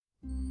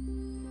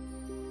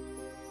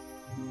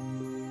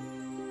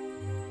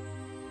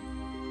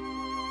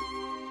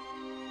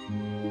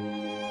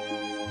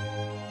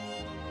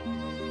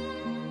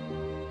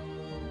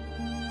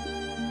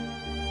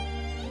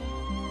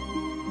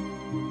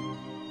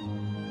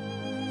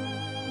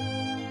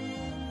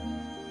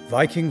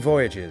Viking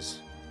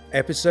Voyages,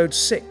 Episode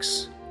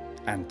 6,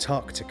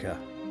 Antarctica.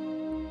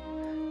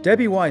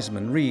 Debbie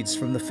Wiseman reads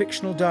from the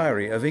fictional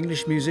diary of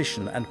English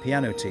musician and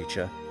piano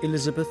teacher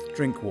Elizabeth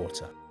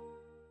Drinkwater.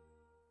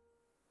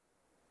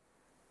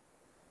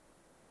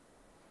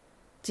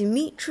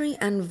 Dimitri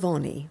and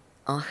Vonnie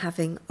are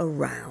having a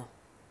row.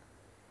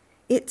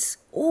 It's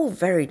all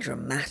very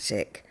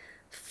dramatic,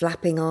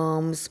 flapping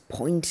arms,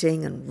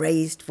 pointing and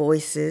raised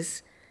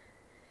voices.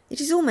 It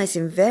is almost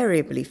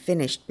invariably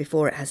finished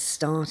before it has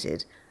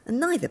started, and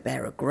neither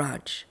bear a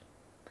grudge.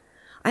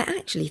 I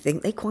actually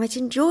think they quite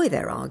enjoy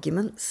their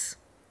arguments.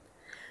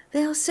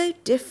 They are so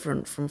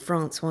different from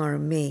Francois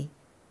and me.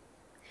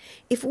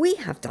 If we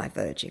have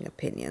diverging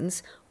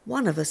opinions,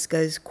 one of us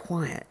goes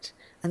quiet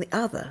and the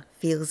other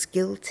feels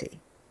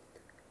guilty.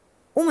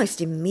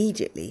 Almost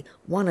immediately,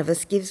 one of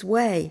us gives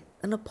way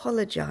and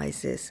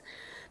apologises,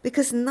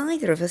 because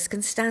neither of us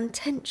can stand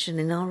tension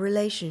in our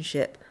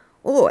relationship,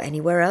 or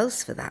anywhere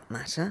else for that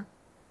matter.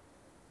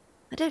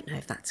 I don't know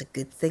if that's a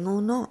good thing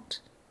or not.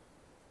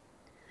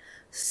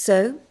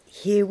 So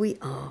here we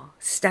are,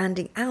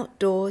 standing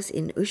outdoors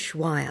in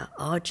Ushuaia,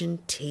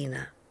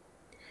 Argentina,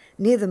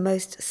 near the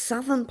most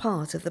southern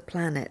part of the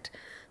planet,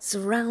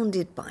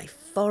 surrounded by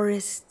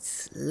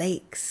forests,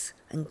 lakes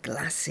and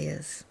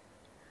glaciers.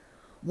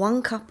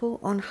 One couple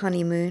on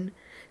honeymoon,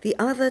 the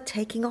other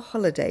taking a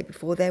holiday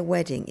before their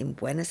wedding in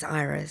Buenos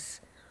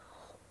Aires.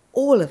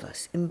 All of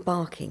us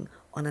embarking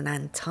on an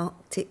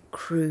Antarctic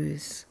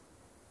cruise.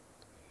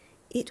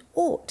 It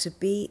ought to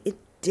be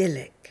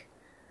idyllic,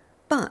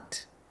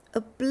 but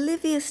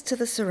oblivious to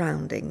the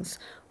surroundings,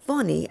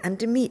 Vonnie and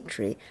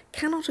Dimitri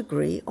cannot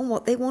agree on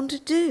what they want to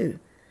do.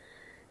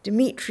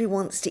 Dimitri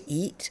wants to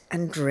eat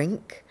and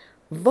drink.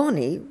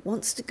 Vonnie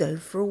wants to go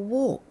for a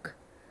walk.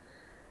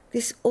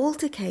 This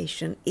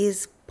altercation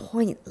is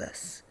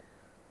pointless.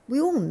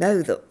 We all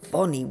know that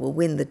Vonnie will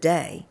win the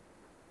day.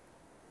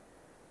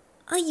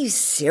 Are you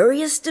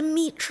serious,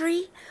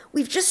 Dimitri?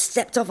 We've just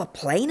stepped off a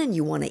plane and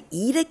you want to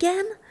eat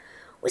again?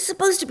 We're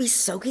supposed to be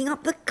soaking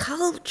up the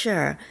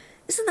culture.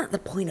 Isn't that the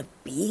point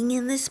of being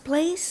in this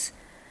place?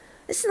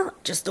 It's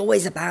not just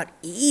always about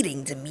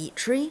eating,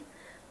 Dimitri.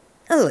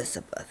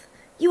 Elizabeth,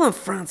 you and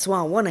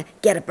Francois want to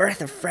get a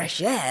breath of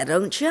fresh air,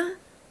 don't you?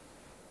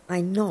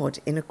 I nod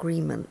in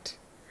agreement.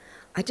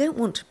 I don't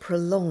want to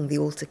prolong the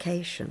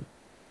altercation.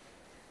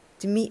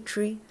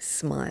 Dimitri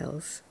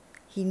smiles.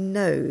 He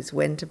knows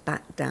when to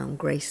back down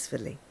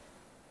gracefully.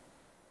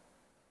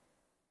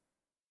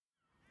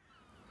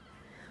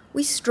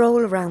 We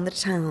stroll around the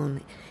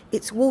town,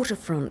 its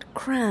waterfront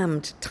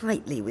crammed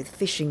tightly with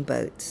fishing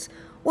boats,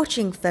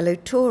 watching fellow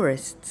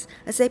tourists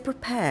as they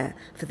prepare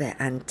for their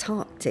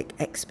Antarctic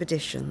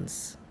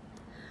expeditions.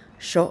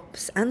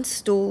 Shops and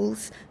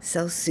stalls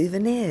sell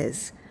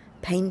souvenirs,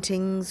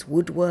 paintings,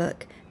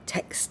 woodwork,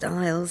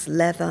 textiles,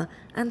 leather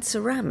and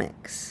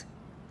ceramics.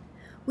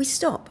 We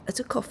stop at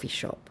a coffee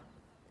shop.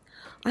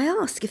 I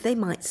ask if they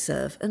might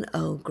serve an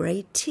Earl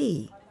Grey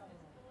tea.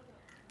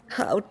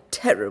 How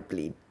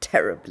terribly,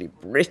 terribly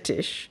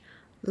British,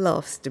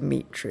 laughs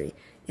Dimitri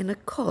in a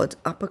cod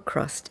upper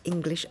crust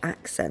English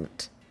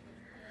accent.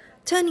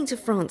 Turning to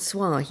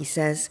Francois, he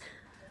says,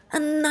 "A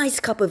nice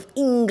cup of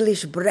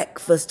English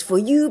breakfast for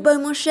you,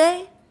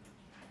 Beaumarchais?"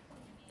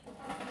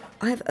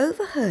 I have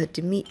overheard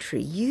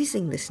Dimitri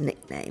using this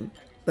nickname,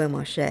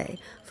 Beaumarchais,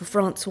 for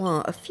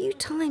Francois a few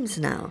times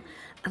now,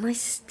 and I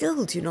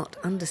still do not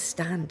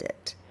understand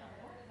it.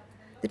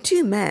 The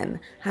two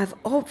men have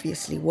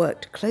obviously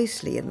worked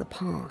closely in the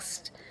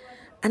past,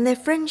 and their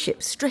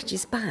friendship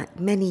stretches back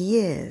many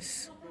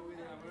years.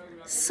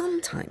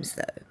 Sometimes,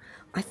 though,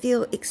 I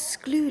feel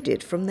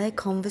excluded from their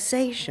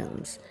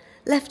conversations,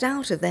 left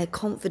out of their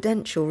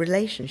confidential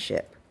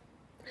relationship.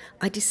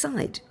 I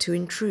decide to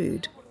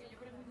intrude.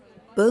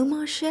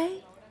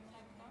 Beaumarchais?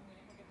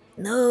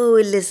 No,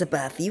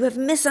 Elizabeth, you have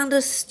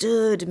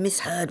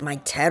misheard my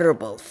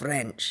terrible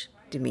French,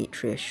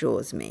 Dimitri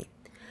assures me.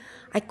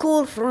 I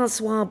call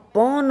Francois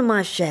Bon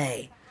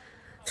Marché.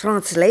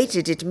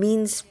 Translated, it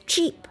means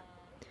cheap.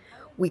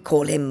 We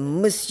call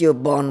him Monsieur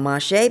Bon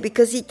Marché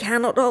because he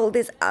cannot hold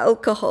his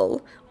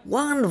alcohol.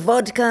 One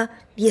vodka,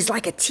 he is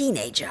like a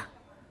teenager.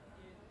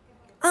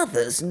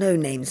 Others, no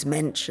names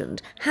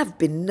mentioned, have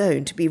been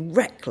known to be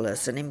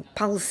reckless and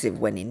impulsive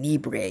when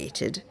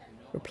inebriated,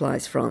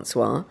 replies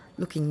Francois,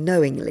 looking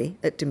knowingly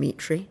at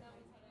Dimitri.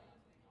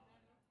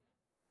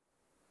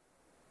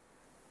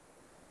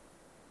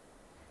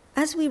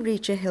 As we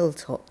reach a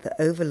hilltop that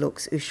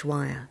overlooks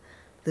Ushuaia,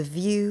 the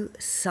view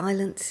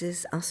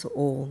silences us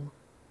all.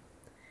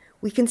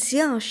 We can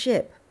see our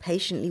ship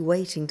patiently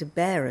waiting to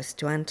bear us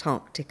to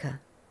Antarctica.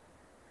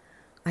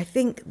 I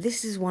think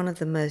this is one of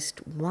the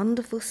most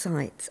wonderful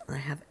sights I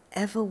have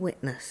ever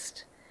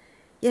witnessed,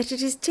 yet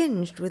it is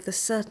tinged with a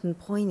certain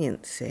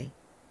poignancy.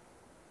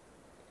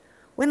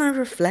 When I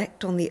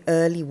reflect on the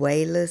early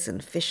whalers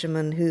and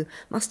fishermen who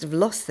must have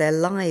lost their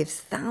lives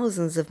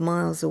thousands of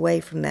miles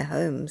away from their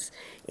homes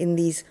in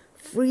these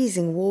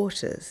freezing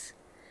waters,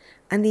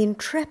 and the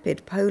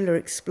intrepid polar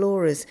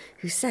explorers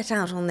who set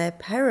out on their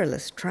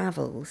perilous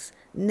travels,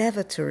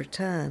 never to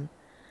return,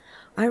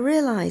 I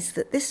realised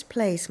that this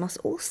place must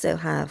also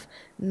have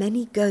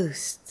many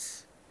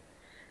ghosts.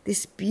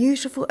 This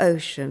beautiful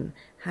ocean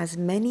has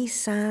many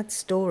sad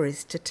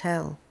stories to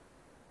tell.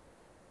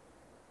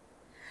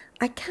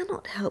 I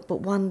cannot help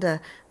but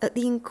wonder at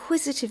the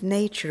inquisitive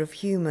nature of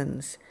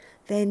humans,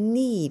 their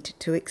need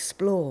to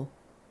explore.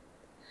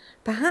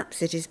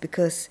 Perhaps it is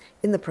because,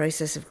 in the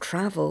process of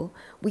travel,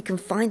 we can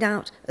find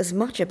out as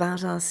much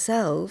about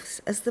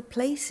ourselves as the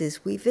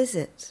places we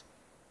visit.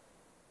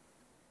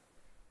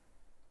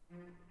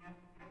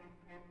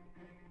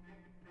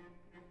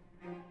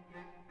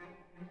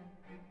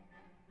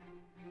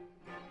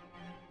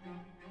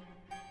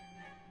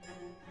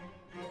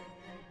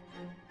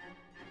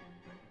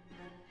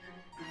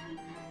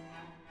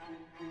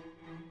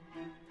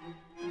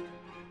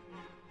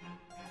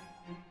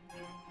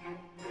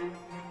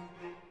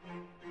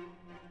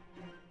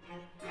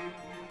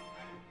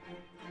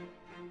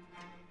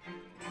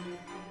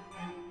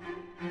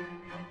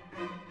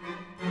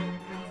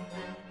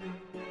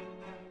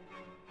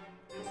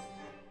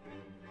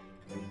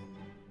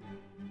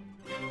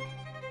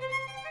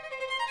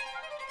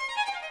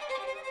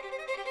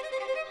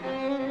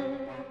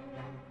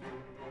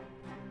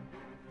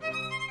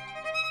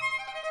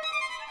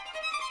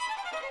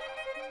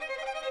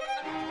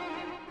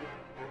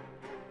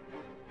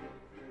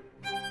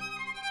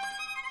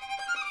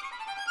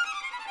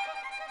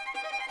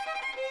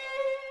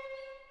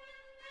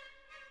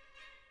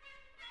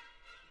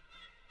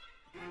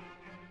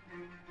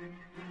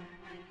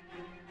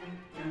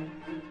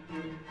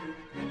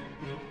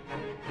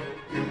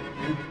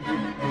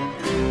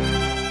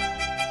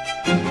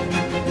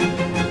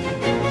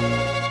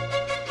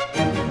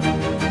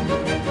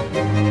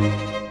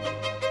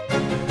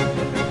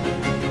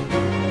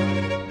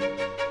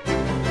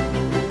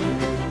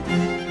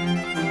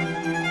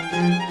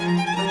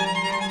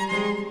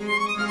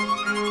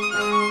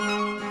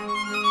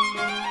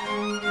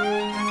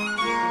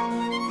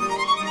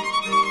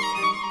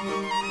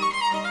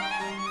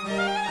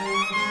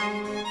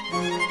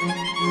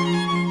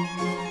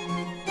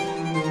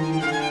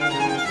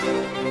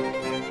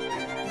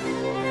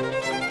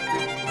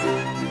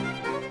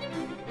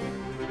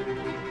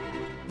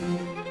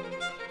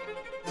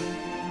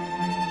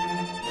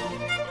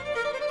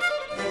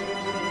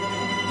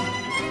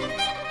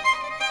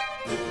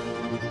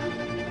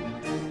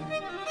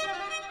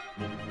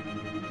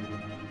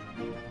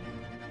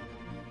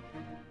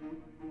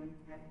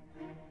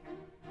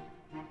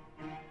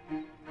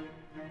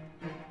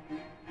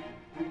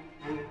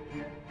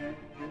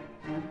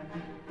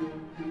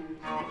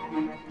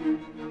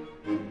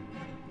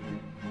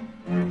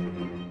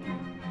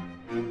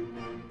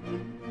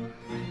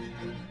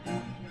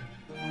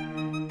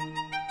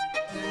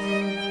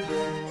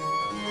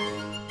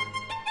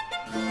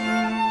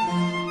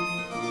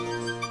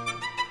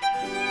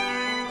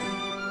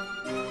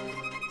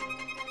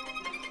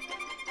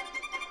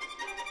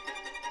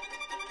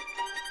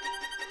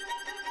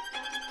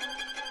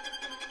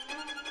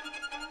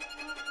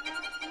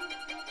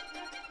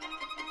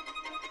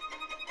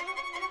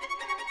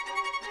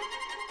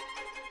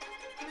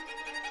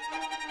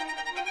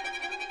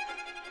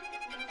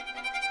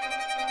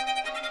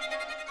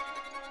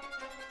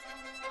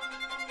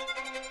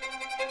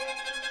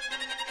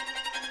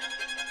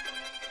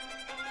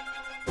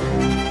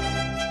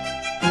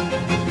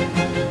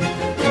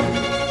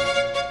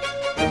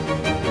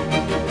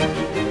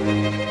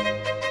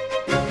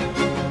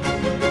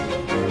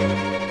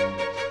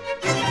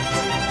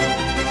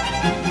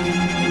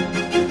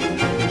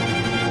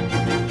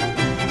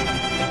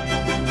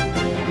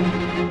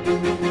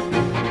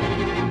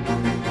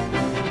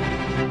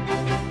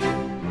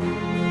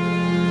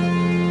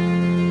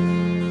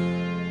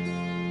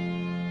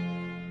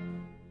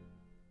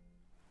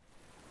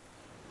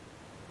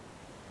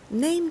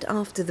 Named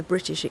after the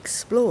British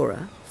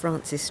explorer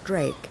Francis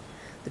Drake,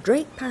 the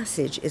Drake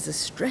Passage is a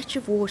stretch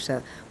of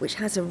water which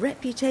has a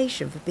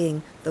reputation for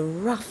being the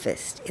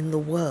roughest in the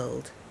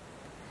world.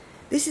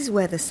 This is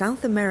where the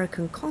South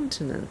American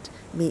continent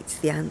meets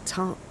the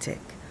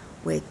Antarctic,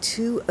 where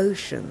two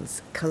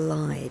oceans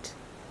collide.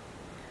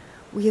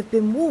 We have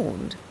been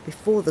warned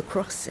before the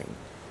crossing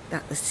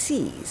that the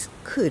seas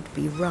could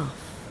be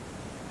rough.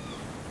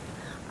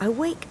 I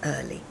wake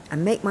early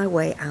and make my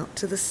way out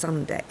to the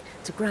sun deck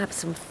to grab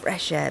some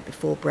fresh air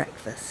before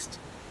breakfast.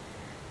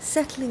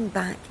 Settling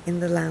back in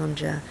the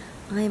lounger,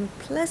 I am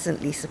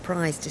pleasantly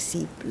surprised to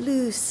see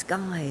blue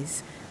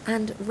skies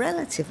and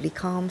relatively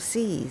calm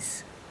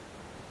seas.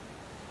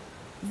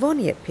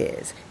 Vonnie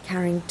appears,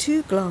 carrying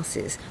 2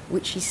 glasses,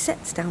 which she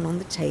sets down on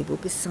the table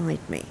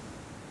beside me.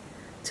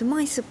 To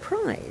my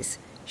surprise,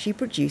 she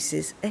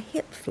produces a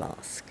hip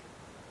flask.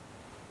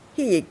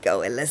 "Here you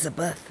go,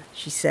 Elizabeth,"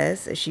 she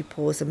says as she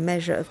pours a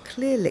measure of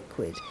clear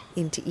liquid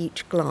into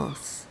each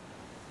glass.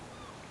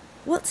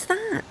 "What's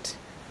that?"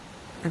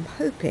 I'm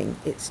hoping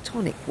it's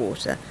tonic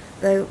water,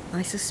 though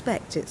I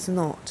suspect it's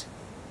not.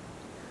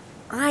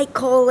 "I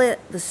call it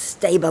the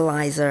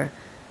stabilizer.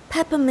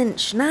 peppermint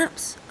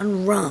schnapps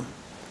and rum.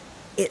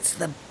 It's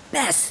the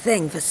best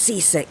thing for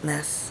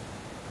seasickness.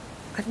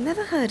 I've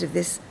never heard of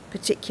this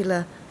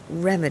particular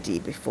remedy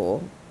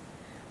before.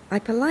 I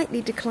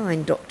politely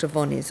declined Dr.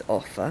 Vonnie's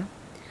offer.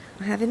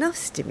 I have enough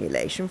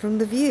stimulation from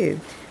the view.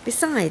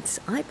 Besides,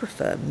 I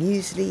prefer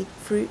muesli,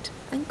 fruit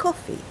and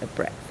coffee at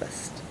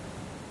breakfast.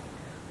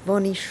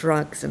 Vonnie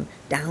shrugs and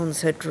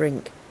downs her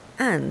drink,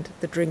 and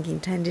the drink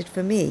intended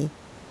for me.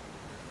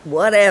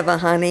 Whatever,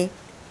 honey.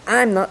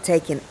 I'm not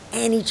taking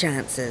any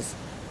chances.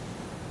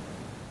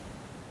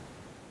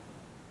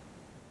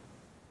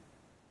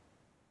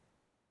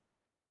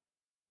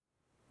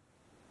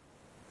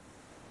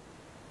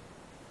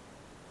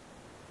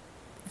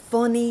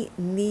 Vonnie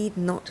need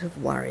not have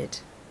worried.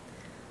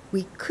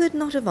 We could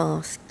not have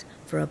asked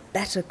for a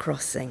better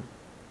crossing.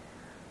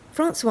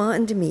 Francois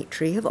and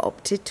Dimitri have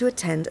opted to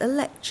attend a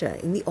lecture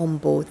in the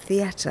onboard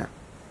theatre.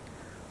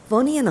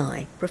 Vonnie and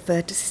I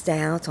prefer to stay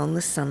out on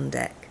the sun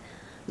deck,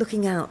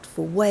 looking out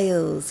for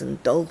whales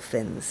and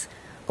dolphins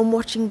and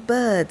watching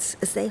birds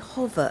as they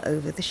hover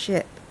over the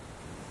ship.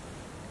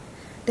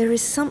 There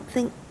is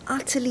something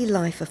utterly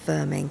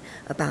life-affirming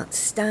about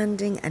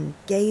standing and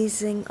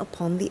gazing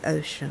upon the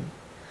ocean,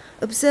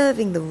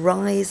 observing the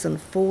rise and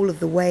fall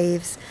of the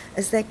waves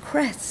as their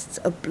crests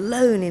are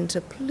blown into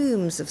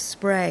plumes of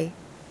spray.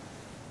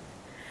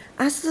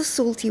 As the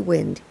salty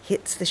wind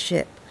hits the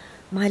ship,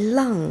 my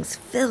lungs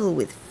fill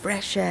with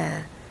fresh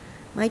air.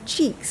 My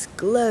cheeks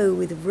glow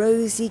with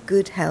rosy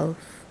good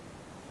health.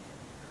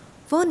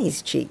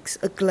 Vonnie's cheeks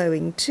are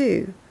glowing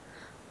too,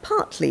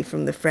 partly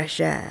from the fresh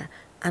air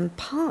and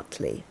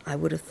partly, I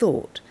would have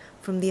thought,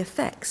 from the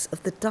effects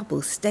of the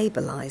double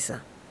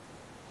stabilizer.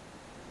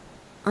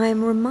 I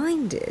am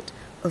reminded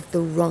of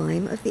The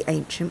Rime of the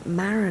Ancient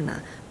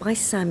Mariner by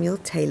Samuel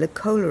Taylor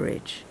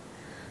Coleridge,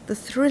 the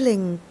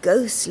thrilling,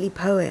 ghostly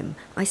poem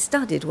I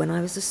studied when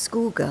I was a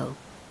schoolgirl.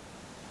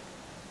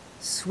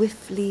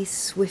 Swiftly,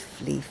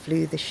 swiftly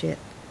flew the ship,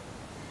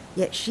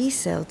 yet she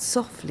sailed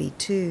softly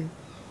too.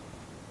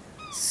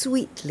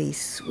 Sweetly,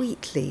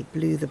 sweetly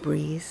blew the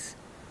breeze,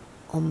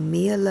 on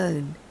me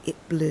alone it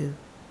blew.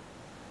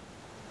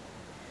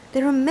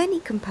 There are many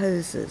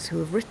composers who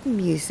have written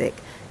music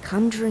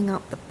conjuring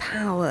up the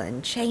power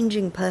and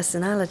changing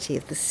personality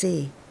of the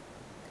sea.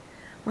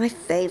 My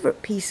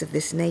favourite piece of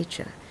this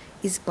nature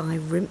is by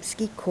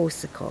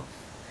Rimsky-Korsakov,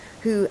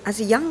 who, as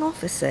a young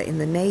officer in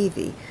the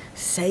Navy,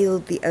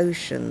 sailed the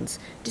oceans,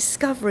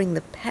 discovering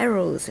the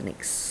perils and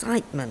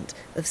excitement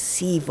of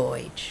sea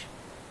voyage.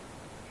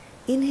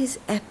 In his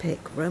epic,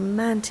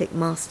 romantic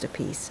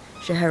masterpiece,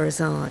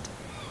 Scheherazade,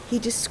 he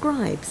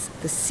describes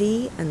the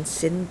sea and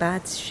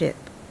Sinbad's ship,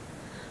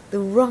 the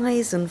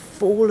rise and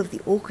fall of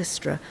the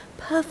orchestra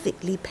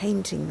perfectly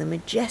painting the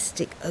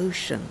majestic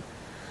ocean,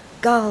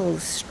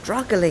 gulls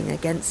struggling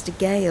against a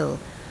gale,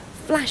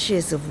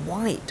 flashes of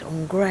white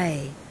on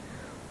grey,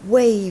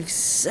 waves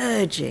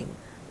surging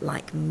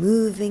like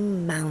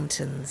moving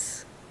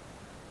mountains.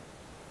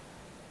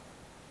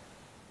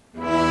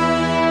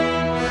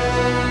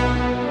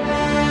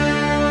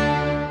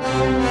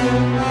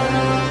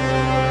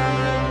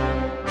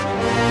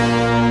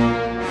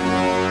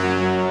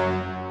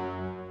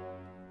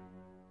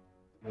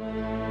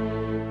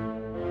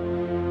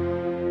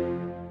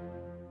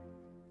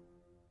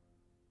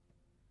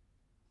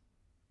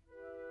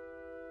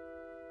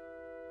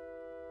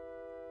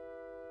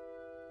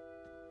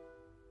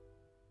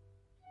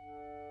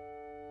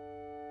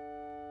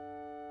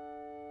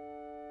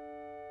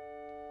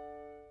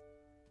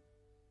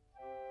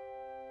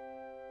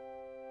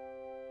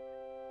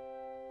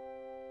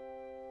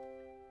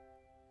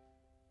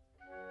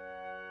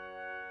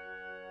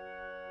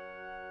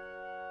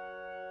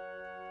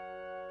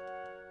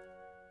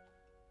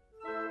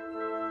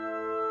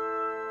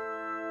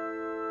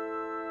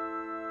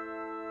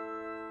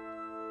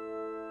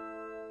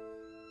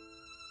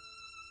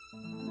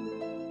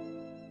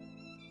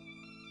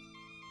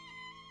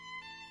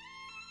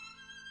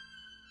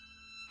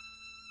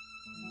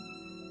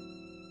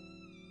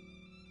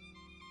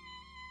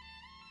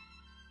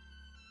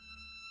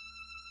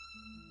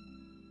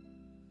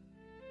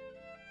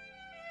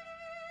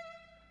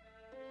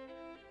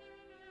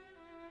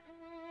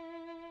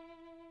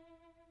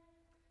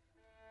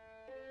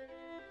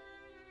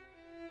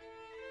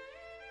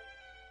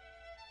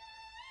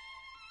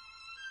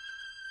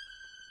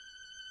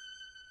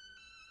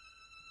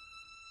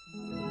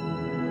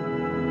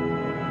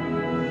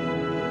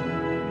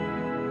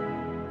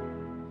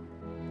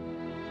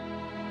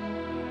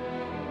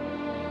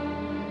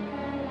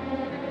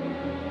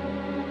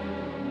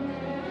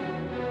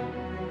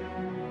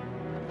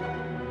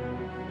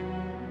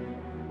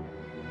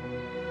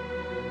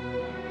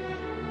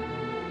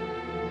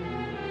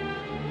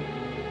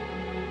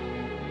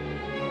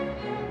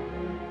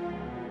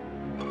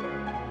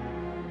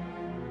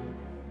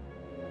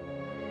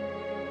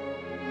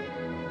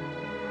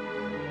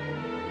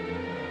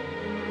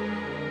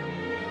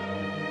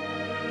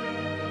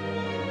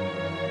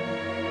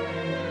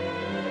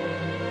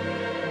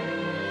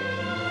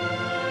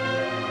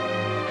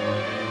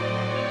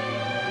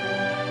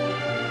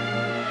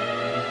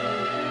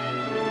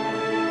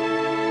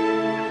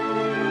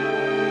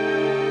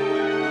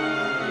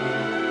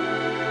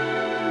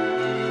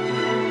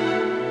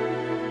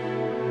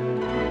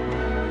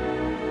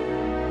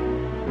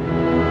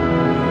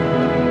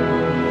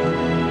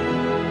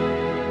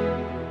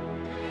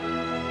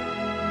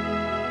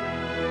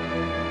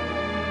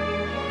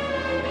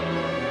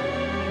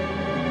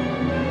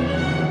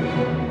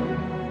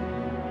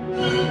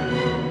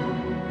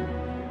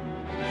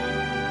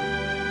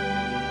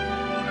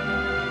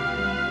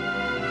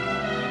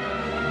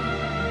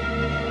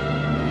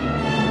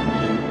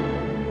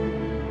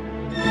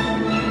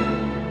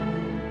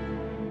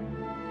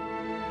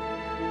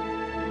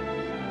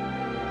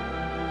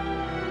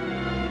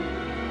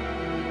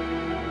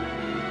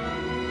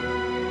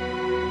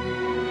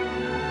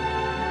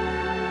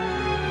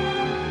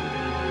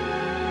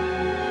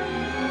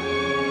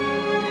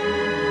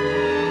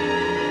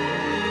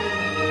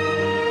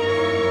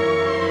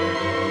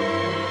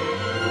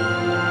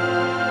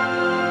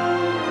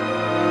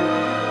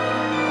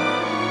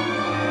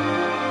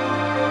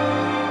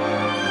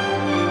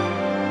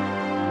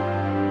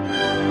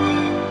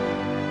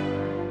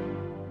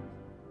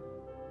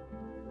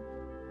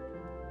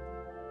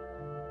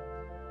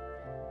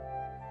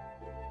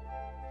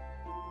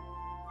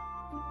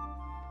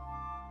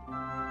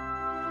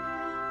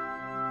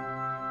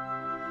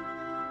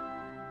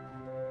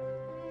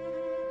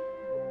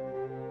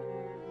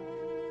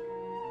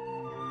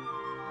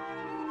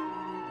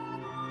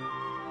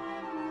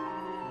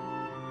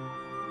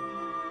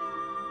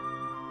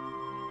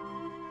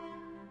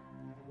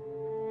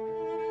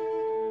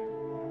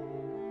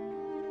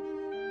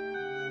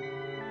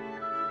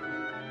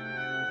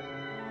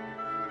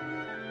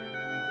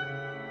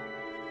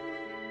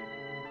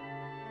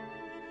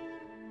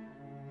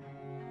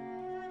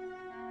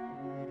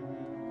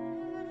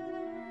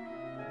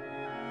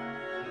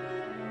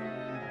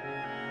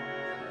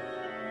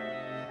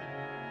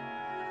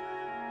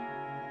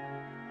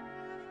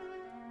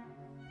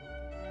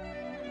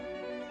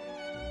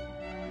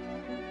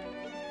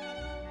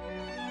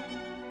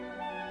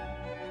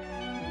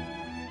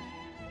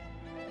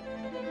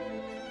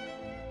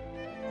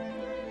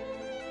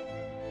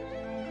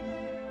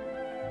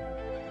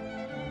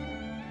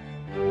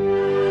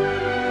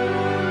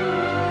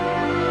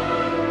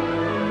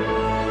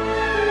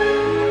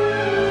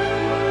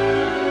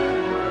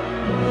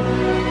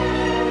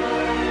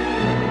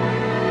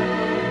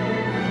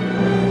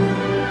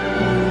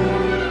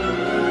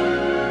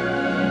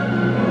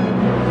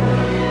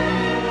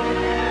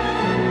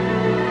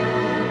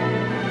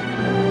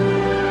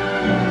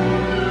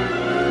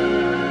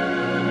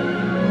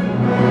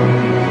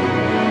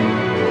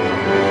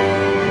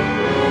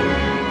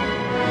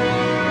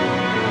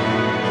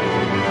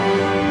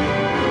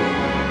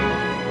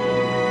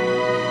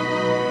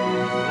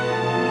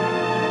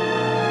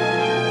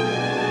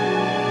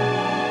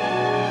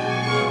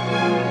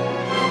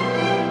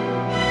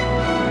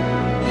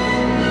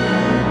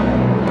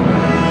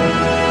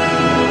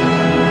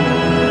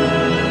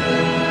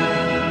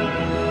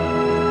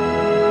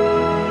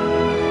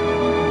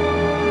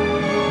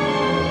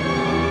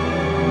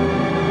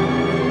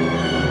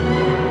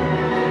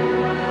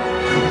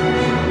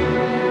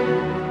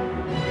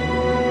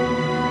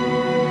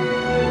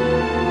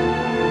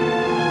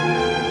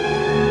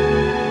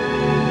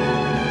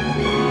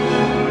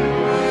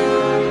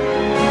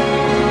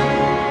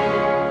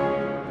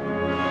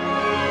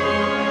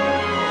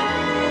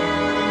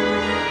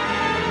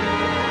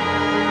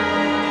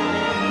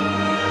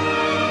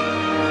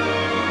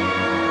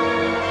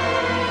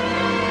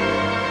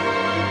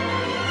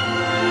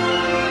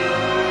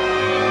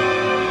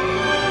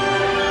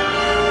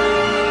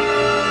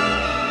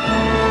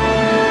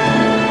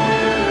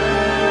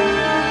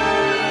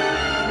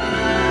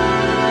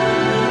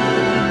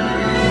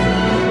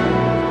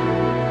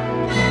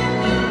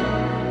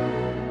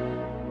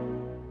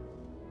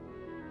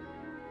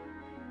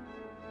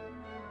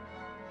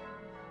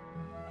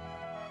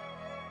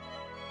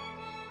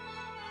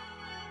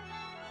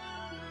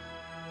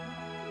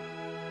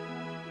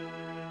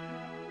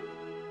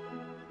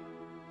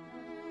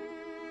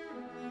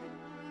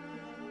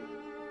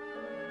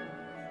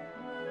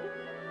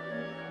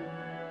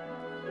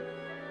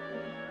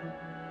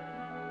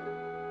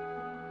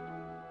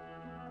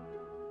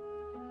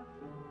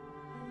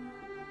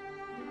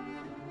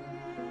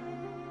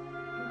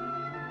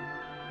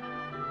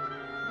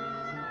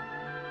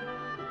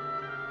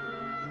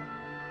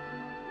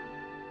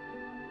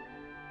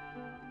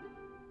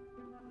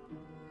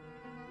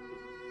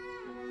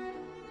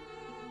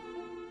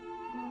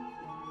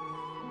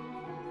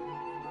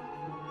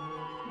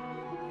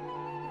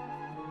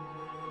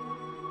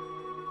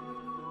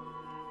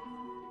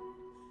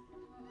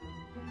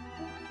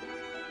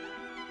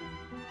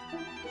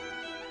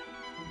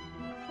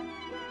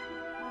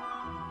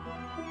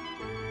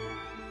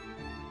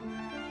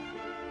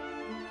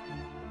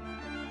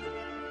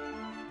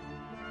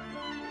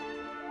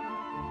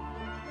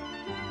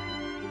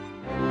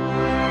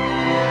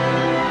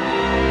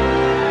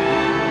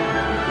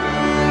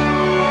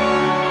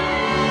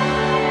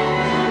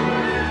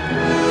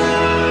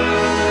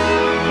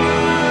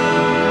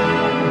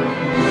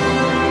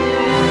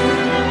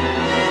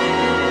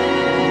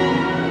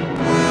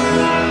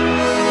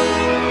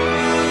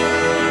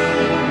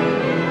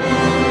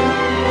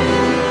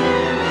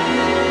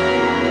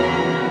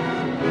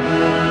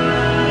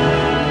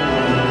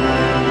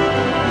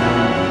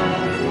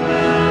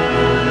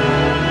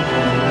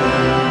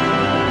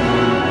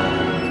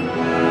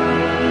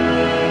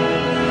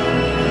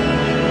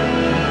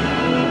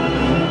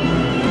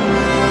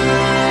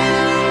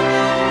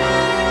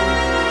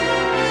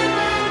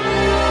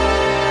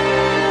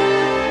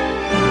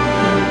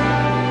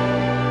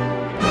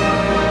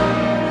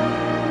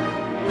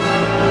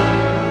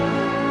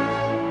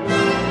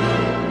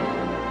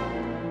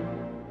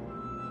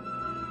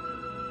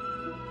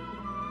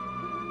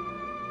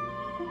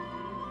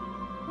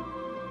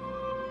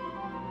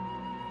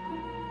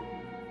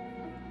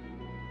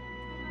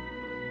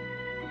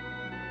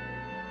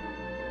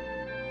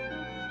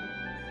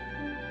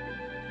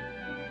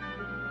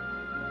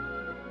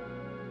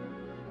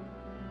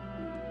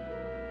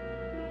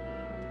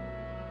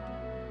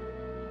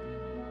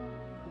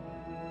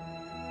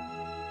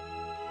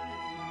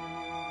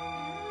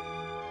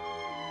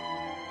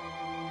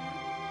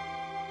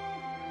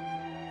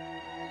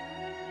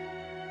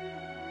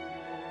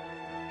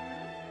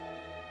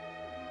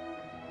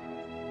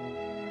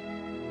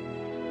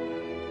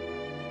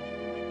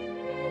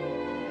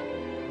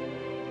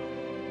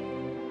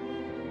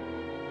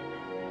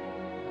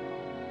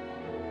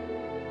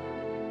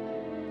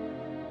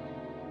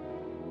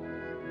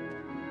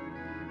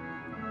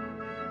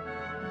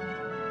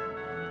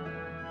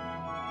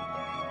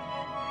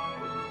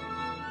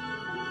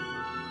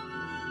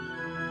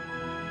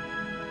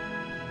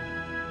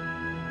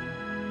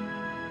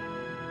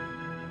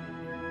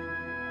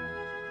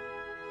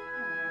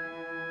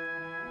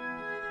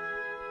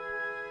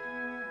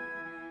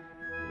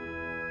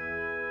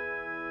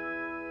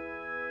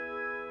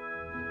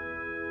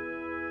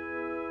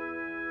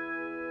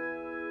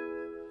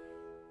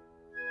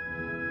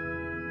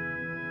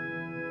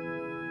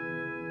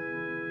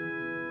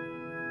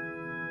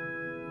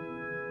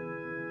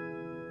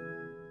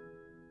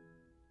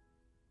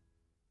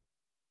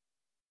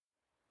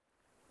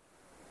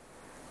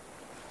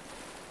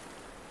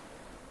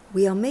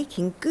 We are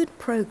making good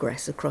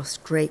progress across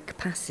Drake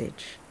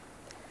Passage.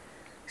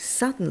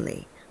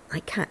 Suddenly, I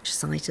catch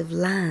sight of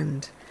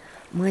land,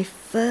 my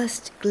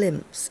first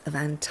glimpse of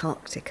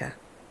Antarctica.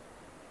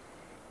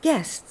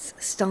 Guests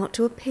start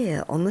to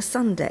appear on the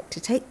sun deck to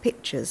take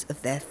pictures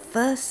of their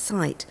first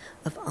sight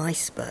of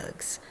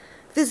icebergs,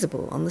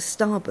 visible on the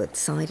starboard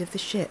side of the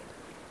ship.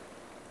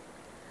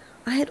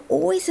 I had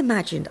always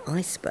imagined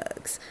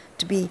icebergs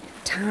to be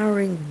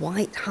towering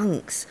white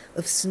hunks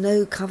of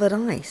snow-covered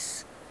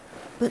ice.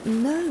 But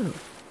no,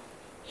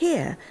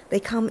 here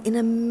they come in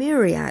a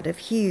myriad of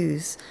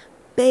hues,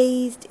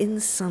 bathed in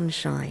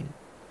sunshine.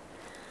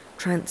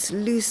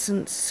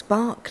 Translucent,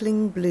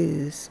 sparkling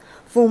blues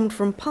formed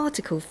from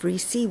particle-free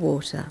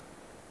seawater.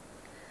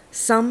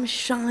 Some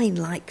shine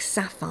like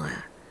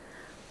sapphire,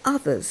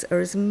 others are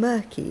as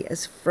murky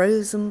as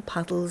frozen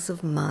puddles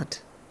of mud.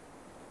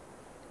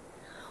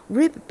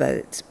 Rib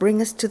boats bring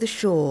us to the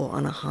shore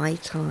on a high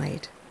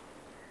tide.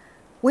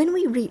 When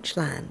we reach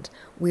land,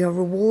 we are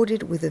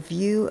rewarded with a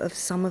view of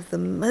some of the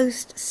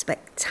most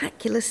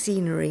spectacular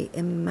scenery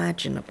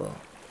imaginable.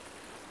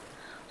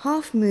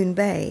 Half Moon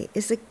Bay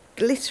is a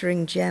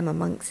glittering gem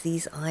amongst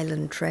these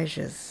island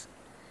treasures.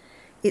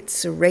 Its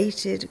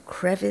serrated,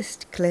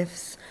 creviced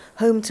cliffs,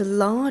 home to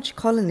large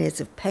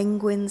colonies of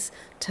penguins,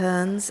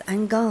 terns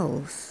and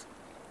gulls.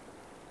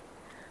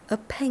 A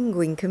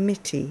penguin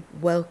committee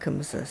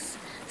welcomes us,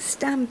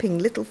 stamping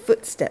little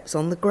footsteps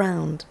on the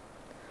ground.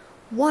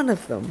 One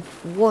of them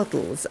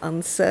waddles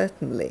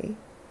uncertainly.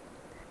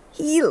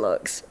 "He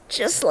looks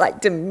just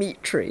like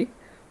Dimitri,"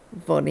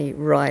 Vonnie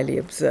wryly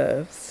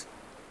observes.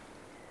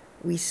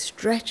 We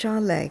stretch our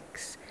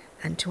legs,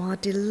 and to our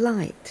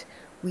delight,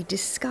 we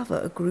discover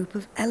a group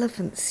of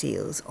elephant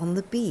seals on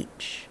the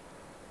beach.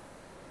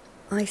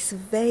 I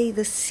survey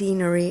the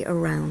scenery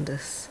around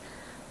us,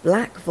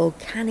 black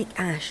volcanic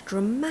ash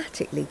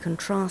dramatically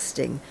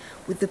contrasting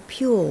with the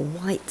pure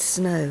white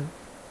snow.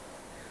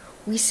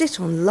 We sit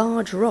on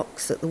large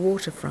rocks at the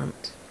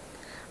waterfront.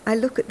 I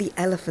look at the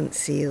elephant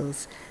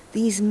seals,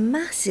 these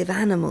massive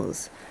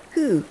animals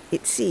who,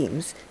 it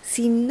seems,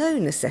 see no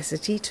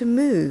necessity to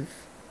move.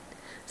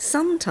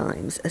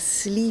 Sometimes a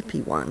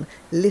sleepy one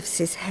lifts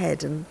his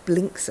head and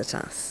blinks at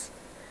us.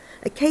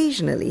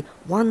 Occasionally,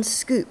 one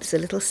scoops a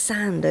little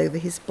sand over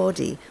his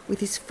body with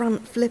his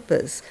front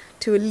flippers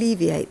to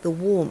alleviate the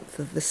warmth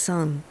of the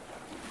sun.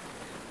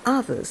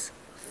 Others,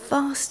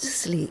 fast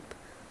asleep,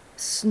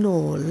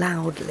 snore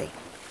loudly.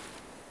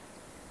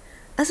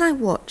 As I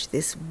watch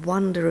this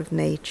wonder of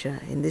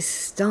nature in this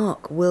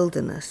stark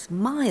wilderness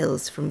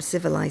miles from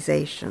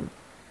civilization,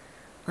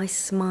 I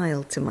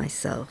smile to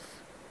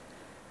myself.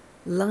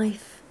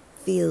 Life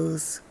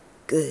feels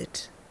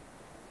good.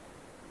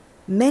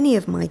 Many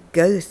of my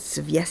ghosts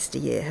of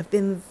yesteryear have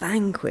been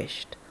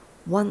vanquished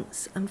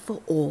once and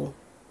for all.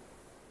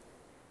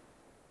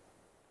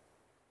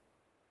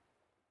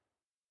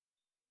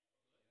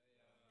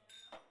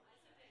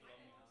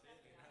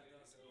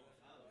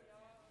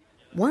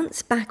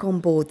 Once back on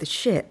board the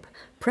ship,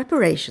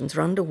 preparations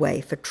are underway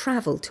for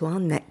travel to our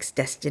next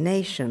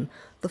destination,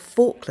 the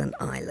Falkland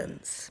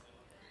Islands.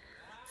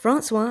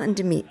 Francois and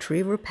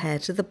Dimitri repair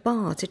to the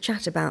bar to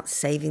chat about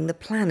saving the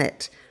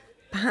planet,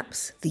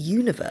 perhaps the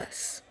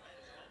universe.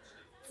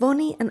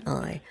 Vonnie and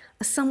I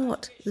are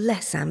somewhat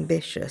less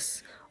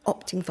ambitious,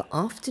 opting for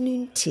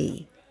afternoon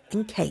tea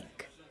and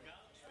cake.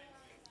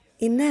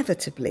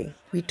 Inevitably,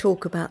 we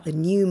talk about the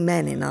new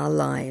men in our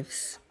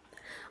lives.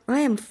 I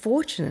am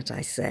fortunate,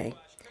 I say.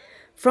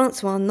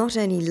 Francois not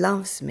only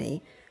loves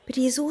me, but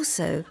he is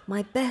also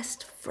my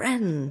best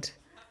friend.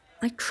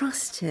 I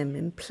trust him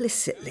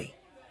implicitly.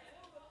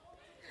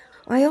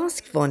 I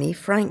ask Vonnie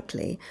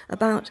frankly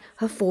about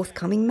her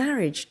forthcoming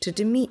marriage to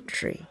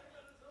Dimitri.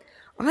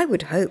 I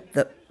would hope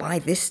that by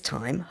this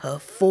time, her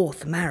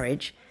fourth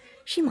marriage,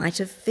 she might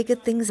have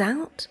figured things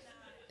out.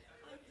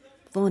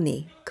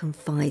 Vonnie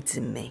confides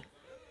in me.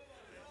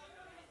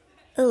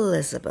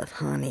 "Elizabeth,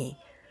 honey,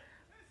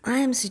 I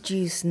am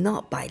seduced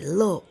not by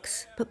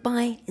looks, but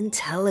by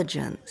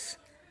intelligence.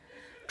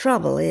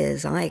 Trouble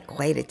is, I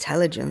equate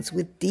intelligence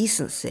with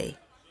decency.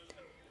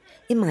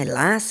 In my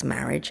last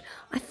marriage,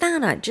 I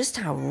found out just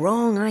how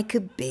wrong I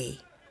could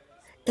be.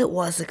 It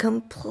was a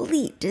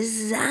complete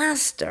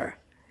disaster.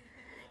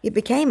 It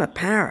became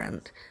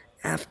apparent,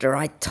 after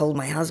I told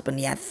my husband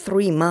he had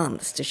 3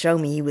 months to show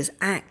me he was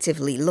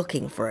actively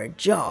looking for a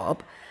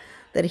job,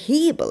 that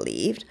he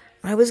believed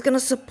I was going to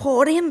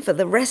support him for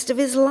the rest of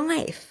his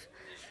life.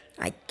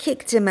 I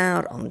kicked him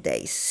out on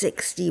day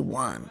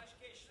 61.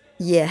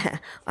 Yeah,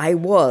 I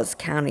was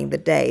counting the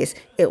days.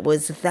 It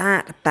was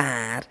that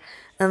bad.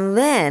 And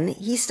then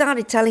he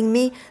started telling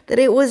me that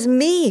it was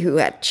me who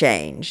had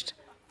changed.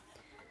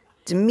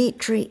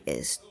 Dimitri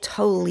is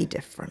totally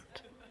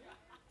different.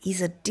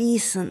 He's a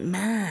decent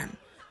man,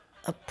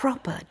 a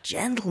proper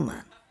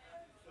gentleman."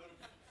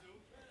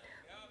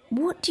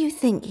 "What do you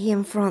think he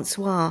and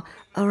Francois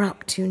are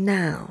up to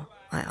now?"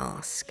 I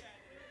ask.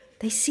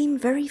 "They seem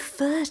very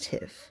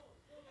furtive."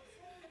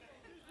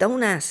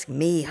 "Don't ask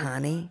me,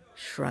 honey,"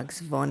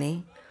 shrugs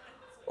Vonnie.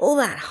 All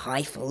that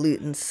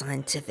highfalutin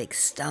scientific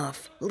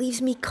stuff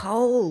leaves me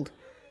cold.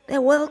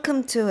 They're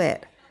welcome to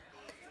it.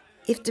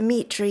 If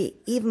Dimitri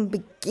even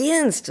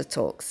begins to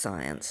talk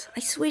science, I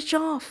switch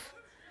off.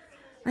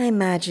 I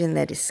imagine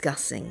they're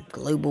discussing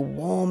global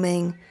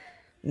warming,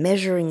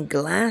 measuring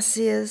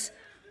glaciers,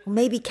 or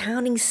maybe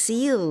counting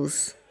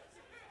seals.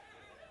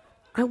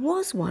 I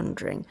was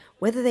wondering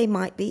whether they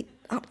might be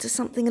up to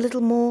something a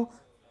little more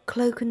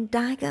cloak and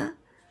dagger,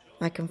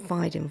 I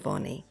confide in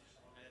Vonnie.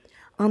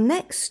 Our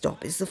next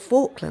stop is the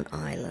Falkland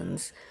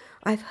Islands.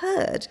 I've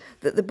heard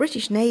that the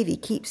British Navy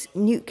keeps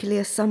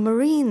nuclear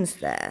submarines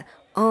there,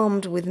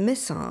 armed with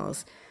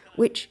missiles,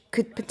 which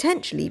could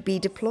potentially be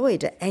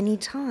deployed at any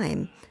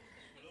time.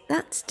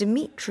 That's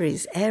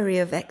Dimitri's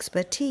area of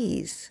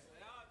expertise.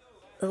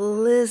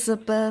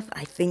 Elizabeth,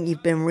 I think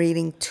you've been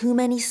reading too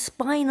many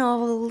spy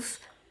novels,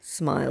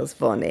 smiles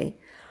Vonnie.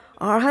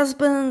 Our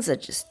husbands are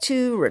just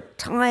two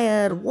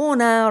retired,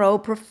 worn-out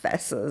old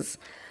professors,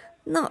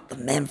 not the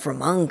men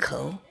from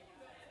Uncle.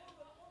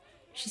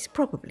 She's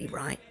probably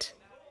right.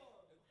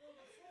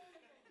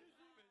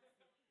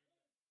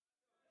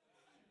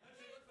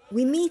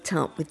 We meet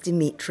up with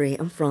Dimitri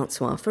and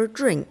Francois for a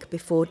drink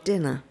before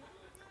dinner.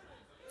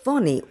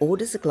 Vonnie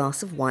orders a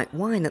glass of white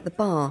wine at the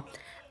bar,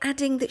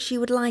 adding that she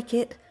would like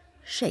it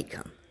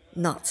shaken,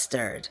 not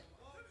stirred.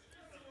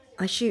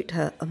 I shoot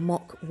her a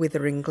mock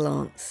withering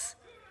glance.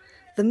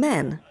 The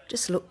men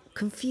just look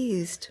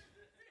confused.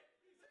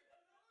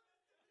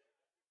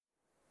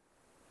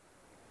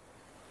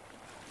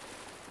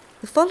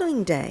 The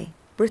following day,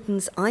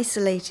 Britain's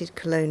isolated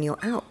colonial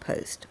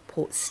outpost,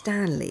 Port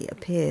Stanley,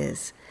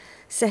 appears,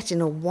 set in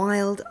a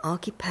wild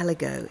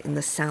archipelago in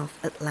the South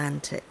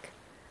Atlantic.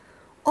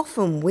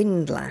 Often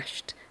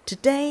wind-lashed,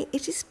 today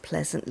it is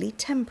pleasantly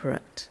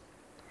temperate.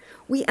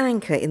 We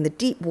anchor in the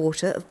deep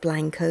water of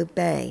Blanco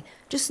Bay,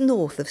 just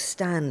north of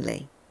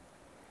Stanley.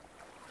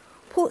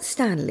 Port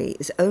Stanley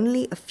is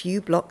only a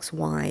few blocks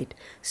wide,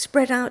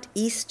 spread out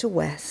east to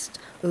west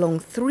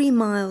along 3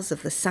 miles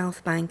of the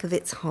south bank of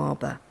its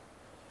harbour.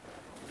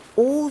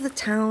 All the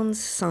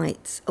town's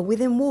sites are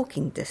within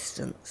walking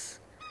distance.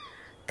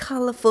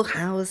 Colourful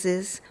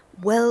houses,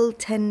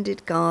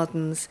 well-tended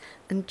gardens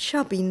and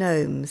chubby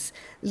gnomes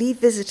leave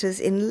visitors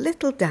in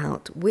little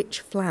doubt which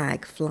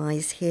flag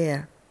flies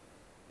here.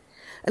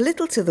 A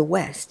little to the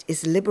west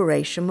is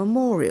Liberation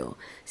Memorial,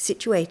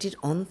 situated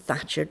on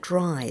Thatcher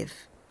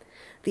Drive.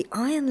 The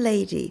Iron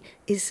Lady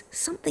is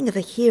something of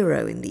a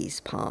hero in these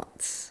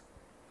parts.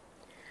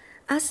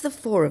 As the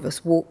 4 of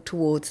us walk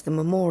towards the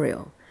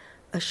memorial,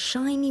 a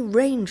shiny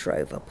Range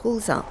Rover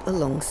pulls up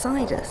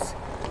alongside us,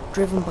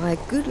 driven by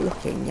a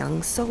good-looking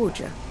young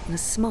soldier in a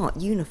smart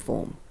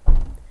uniform.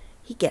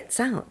 He gets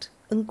out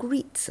and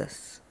greets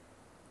us.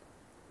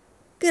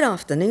 Good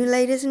afternoon,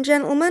 ladies and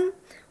gentlemen.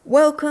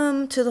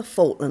 Welcome to the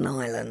Falkland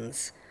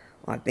Islands.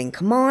 I've been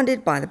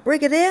commanded by the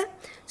Brigadier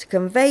to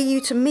convey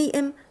you to meet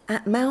him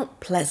at Mount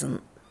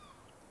Pleasant.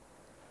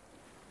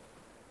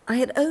 I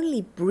had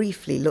only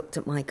briefly looked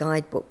at my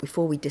guidebook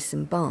before we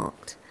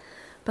disembarked,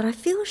 but I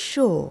feel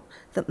sure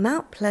that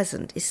Mount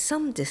Pleasant is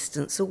some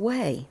distance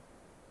away.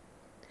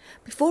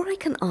 Before I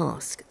can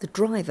ask, the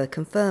driver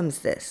confirms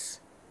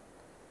this.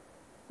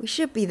 We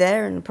should be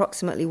there in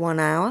approximately 1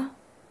 hour.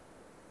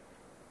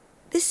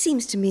 This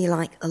seems to me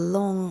like a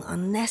long,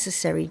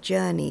 unnecessary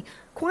journey,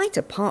 quite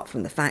apart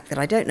from the fact that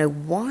I don't know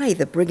why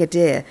the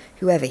Brigadier,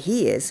 whoever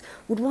he is,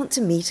 would want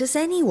to meet us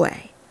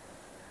anyway.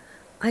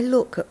 I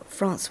look at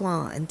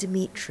Francois and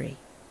Dimitri.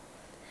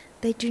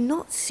 They do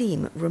not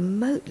seem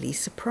remotely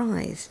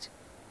surprised.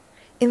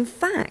 In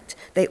fact,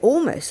 they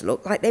almost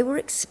look like they were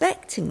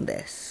expecting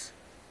this.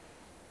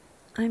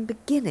 I'm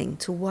beginning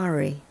to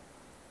worry.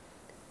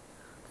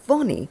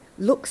 Vonnie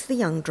looks the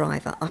young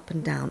driver up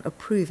and down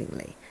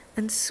approvingly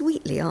and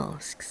sweetly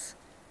asks,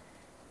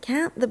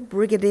 "Can't the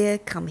Brigadier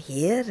come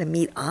here to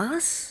meet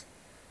us?"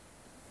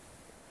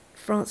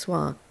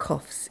 Francois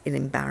coughs in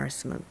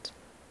embarrassment.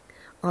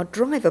 Our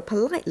driver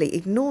politely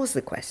ignores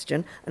the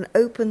question and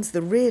opens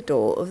the rear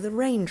door of the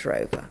Range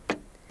Rover.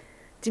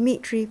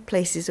 Dimitri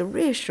places a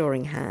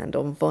reassuring hand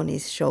on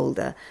Vonnie's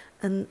shoulder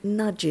and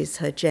nudges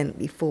her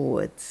gently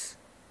forwards.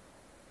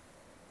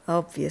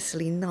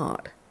 "Obviously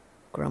not,"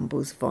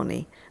 grumbles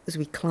Vonnie as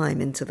we climb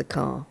into the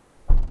car.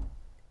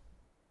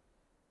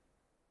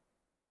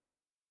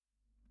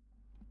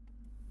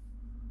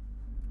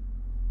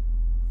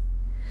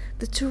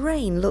 The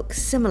terrain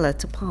looks similar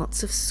to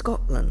parts of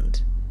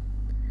Scotland.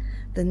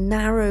 The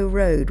narrow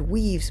road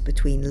weaves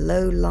between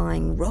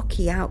low-lying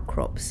rocky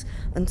outcrops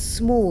and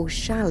small,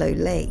 shallow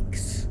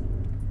lakes.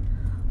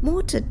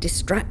 More to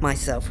distract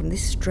myself from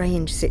this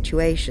strange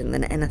situation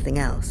than anything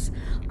else,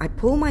 I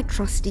pull my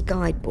trusty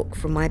guidebook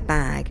from my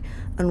bag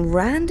and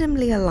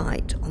randomly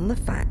alight on the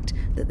fact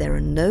that there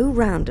are no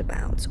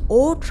roundabouts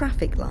or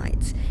traffic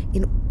lights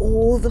in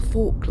all the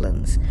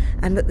Falklands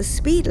and that the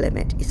speed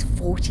limit is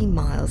 40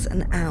 miles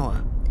an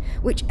hour,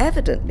 which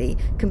evidently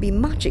can be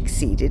much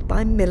exceeded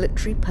by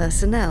military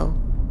personnel.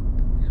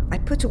 I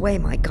put away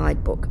my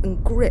guidebook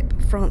and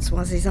grip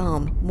Francois's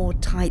arm more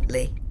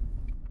tightly.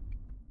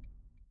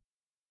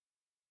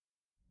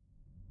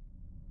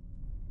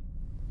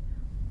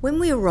 When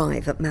we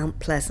arrive at Mount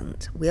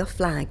Pleasant, we are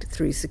flagged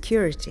through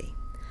security.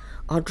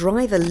 Our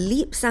driver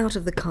leaps out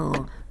of the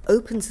car,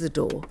 opens the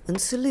door and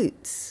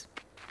salutes.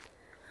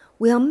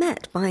 We are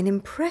met by an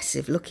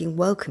impressive-looking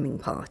welcoming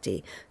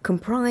party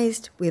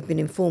comprised, we have been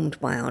informed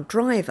by our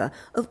driver,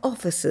 of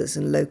officers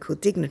and local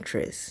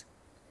dignitaries.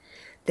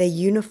 Their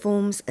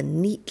uniforms are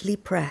neatly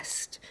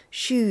pressed,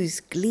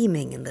 shoes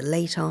gleaming in the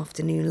late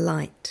afternoon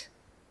light.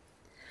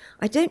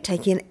 I don't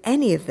take in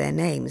any of their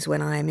names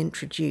when I am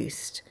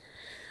introduced.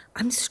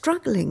 I'm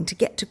struggling to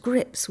get to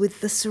grips with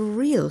the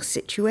surreal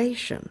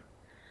situation.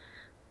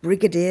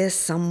 Brigadier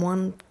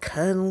someone,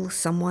 Colonel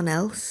someone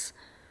else.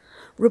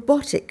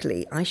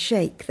 Robotically, I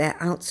shake their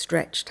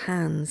outstretched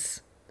hands.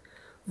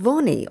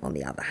 Vonnie, on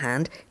the other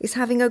hand, is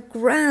having a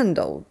grand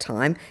old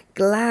time,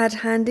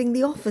 glad-handing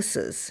the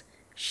officers.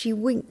 She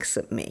winks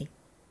at me.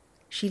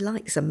 She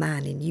likes a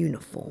man in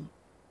uniform.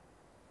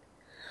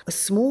 A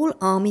small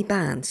army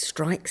band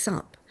strikes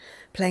up,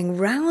 playing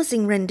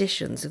rousing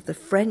renditions of the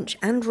French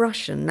and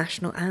Russian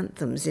national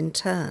anthems in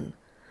turn,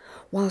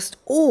 whilst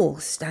all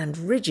stand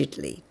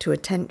rigidly to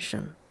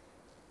attention.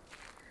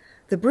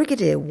 The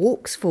Brigadier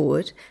walks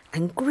forward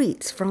and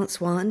greets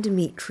Francois and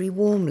Dimitri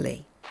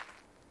warmly.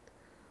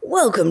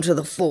 "Welcome to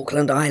the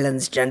Falkland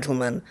Islands,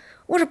 gentlemen.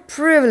 What a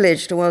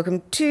privilege to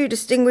welcome 2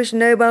 distinguished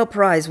Nobel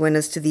Prize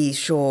winners to these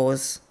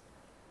shores."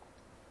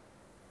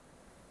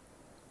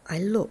 I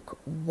look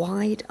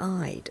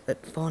wide-eyed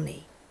at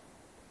Vonnie.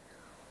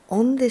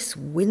 On this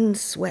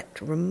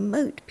wind-swept,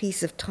 remote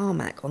piece of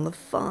tarmac on the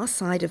far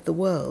side of the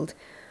world,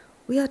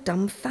 we are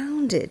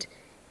dumbfounded,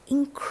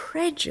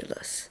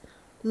 incredulous,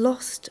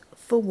 lost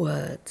for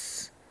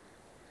words.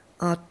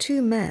 Our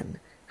 2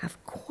 men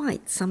have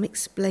quite some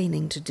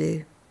explaining to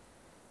do.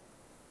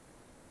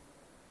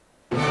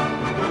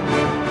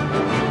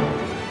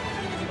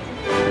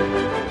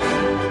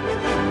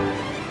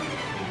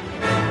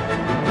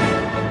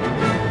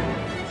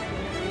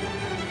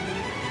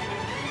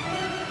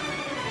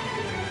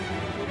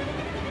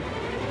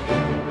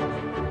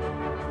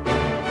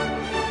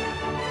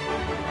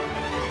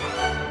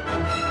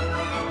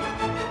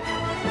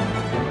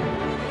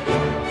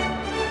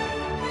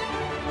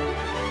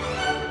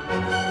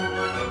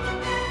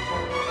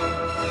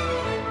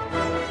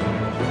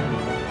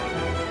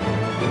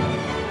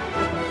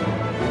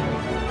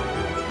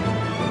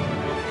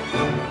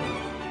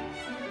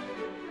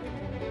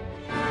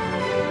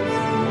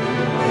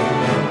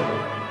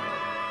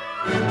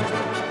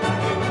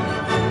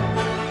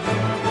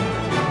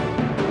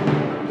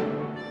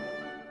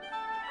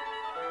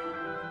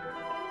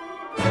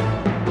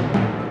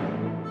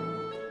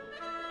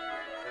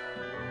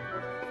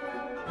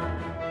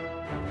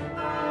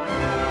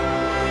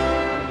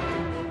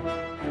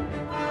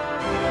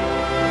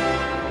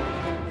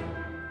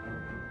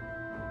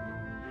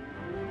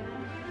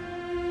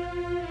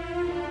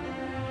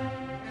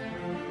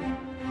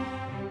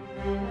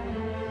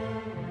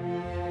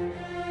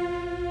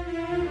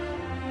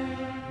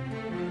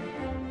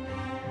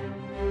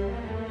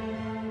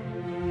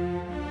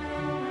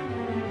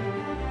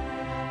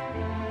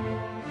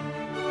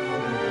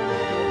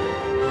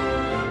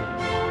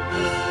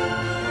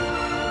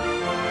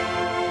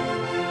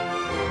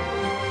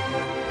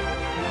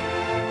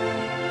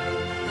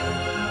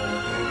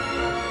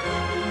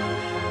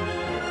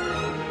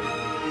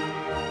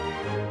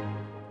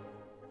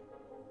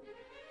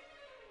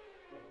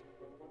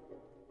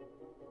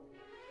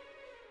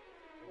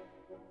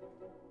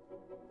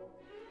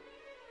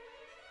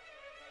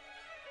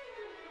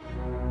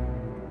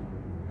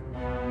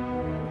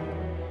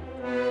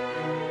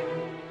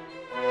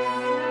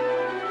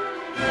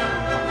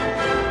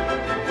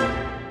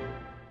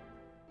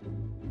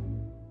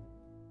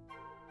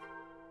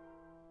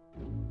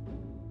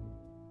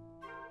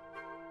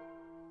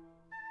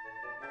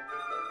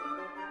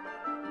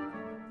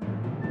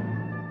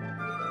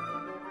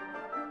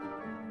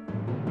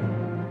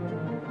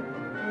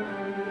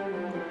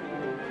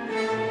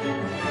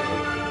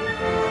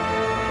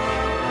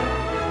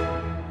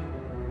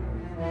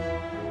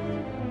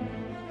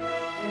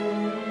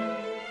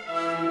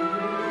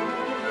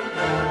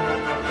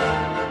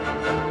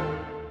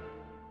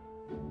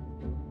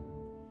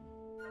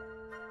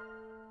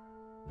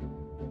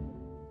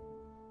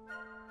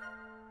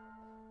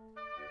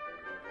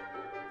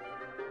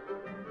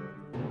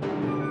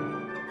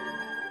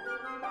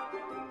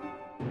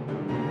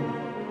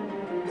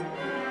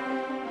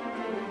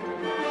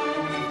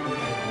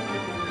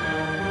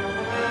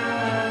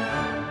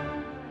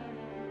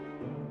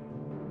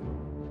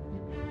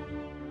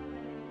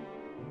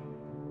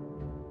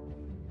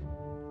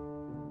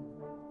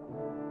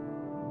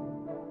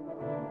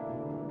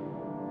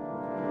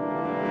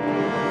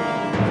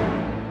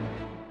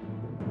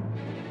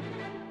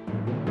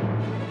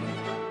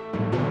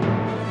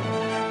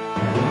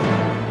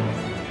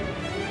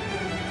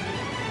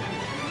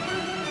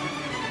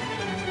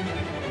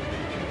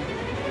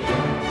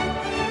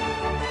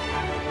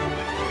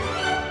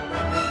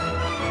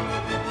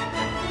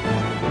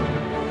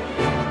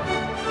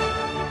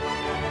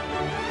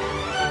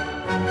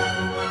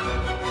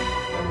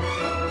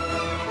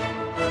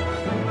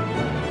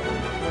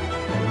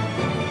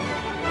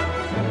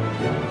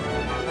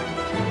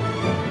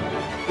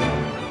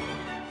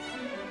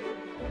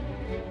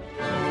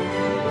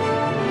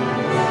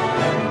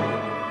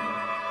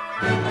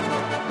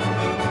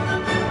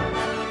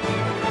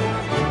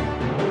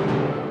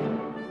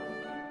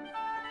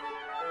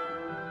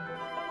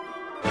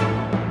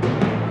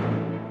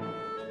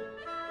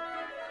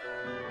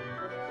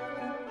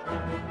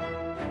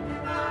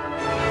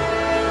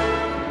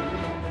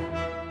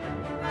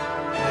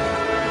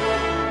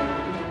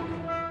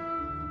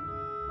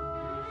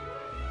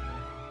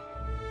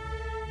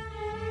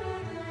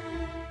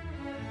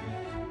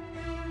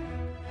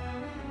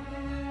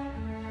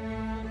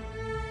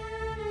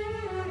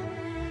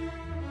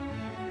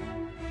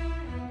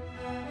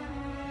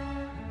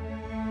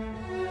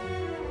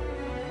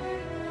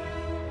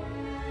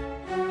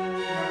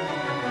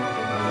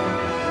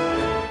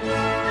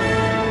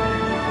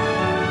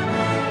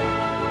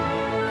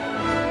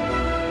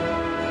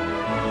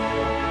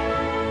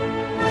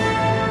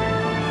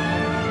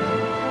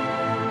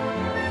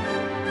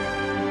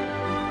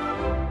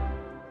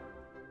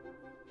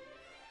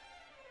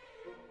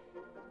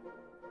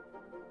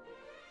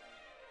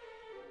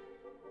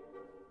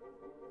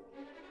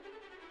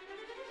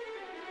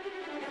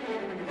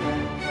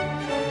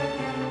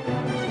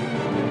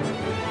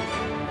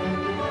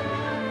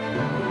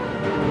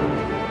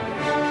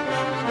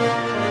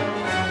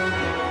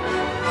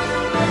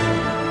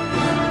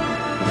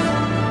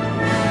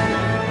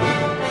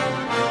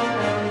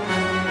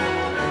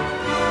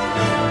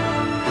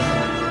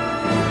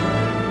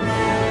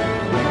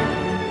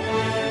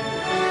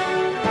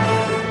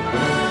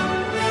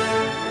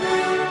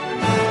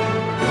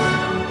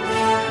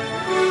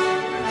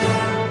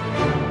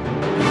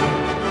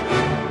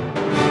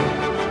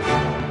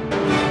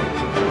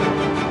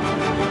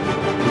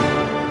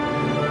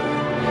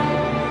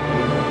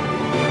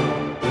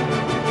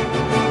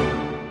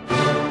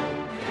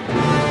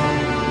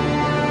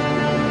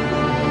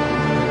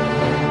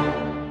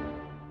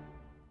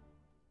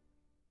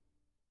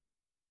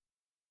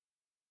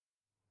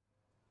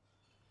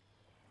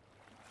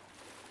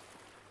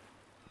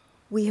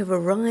 We have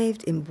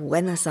arrived in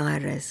Buenos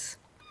Aires.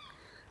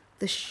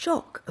 The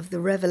shock of the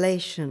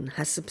revelation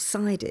has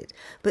subsided,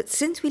 but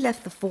since we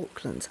left the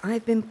Falklands, I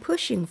have been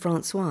pushing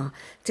Francois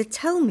to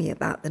tell me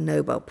about the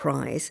Nobel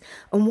Prize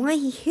and why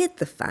he hid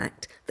the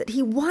fact that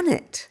he won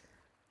it.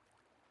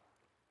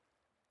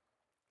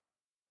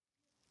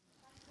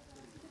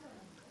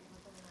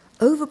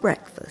 Over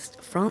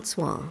breakfast,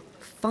 Francois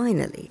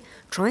finally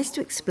tries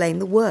to explain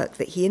the work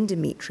that he and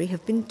Dimitri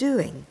have been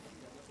doing.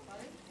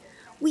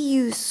 We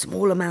use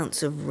small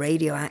amounts of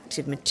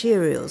radioactive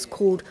materials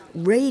called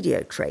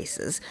radio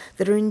tracers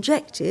that are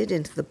injected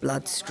into the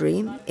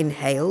bloodstream,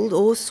 inhaled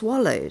or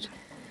swallowed.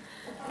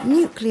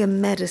 Nuclear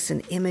medicine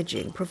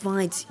imaging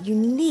provides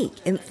unique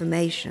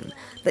information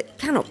that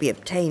cannot be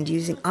obtained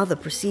using other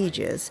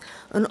procedures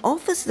and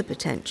offers the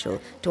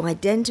potential to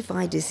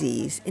identify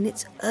disease in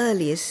its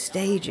earliest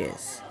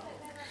stages.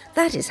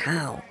 That is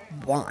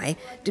why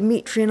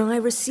Dimitri and I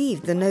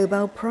received the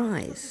Nobel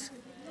Prize.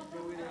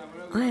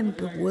 I am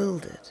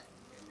bewildered.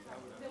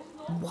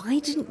 Why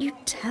didn't you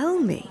tell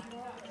me?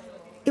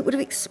 It would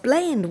have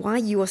explained why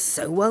you are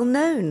so well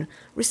known,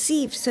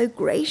 received so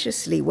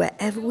graciously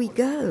wherever we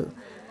go.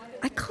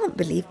 I can't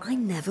believe I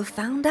never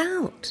found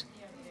out.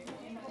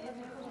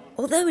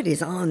 Although it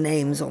is our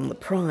names on the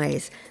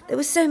prize, there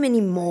were so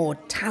many more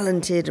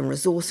talented and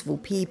resourceful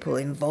people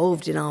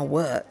involved in our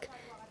work,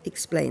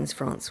 explains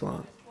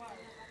Francois.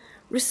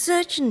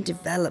 Research and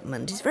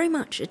development is very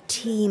much a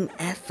team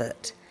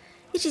effort.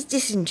 It is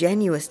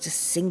disingenuous to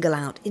single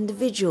out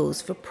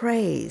individuals for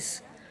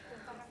praise.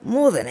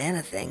 More than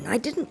anything, I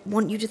didn't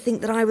want you to think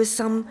that I was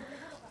some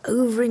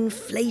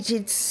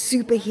overinflated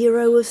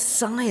superhero of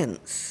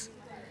science.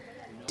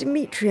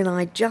 Dimitri and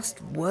I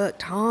just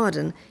worked hard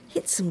and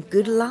hit some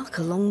good luck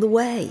along the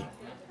way.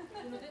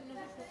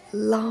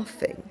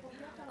 Laughing,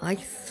 I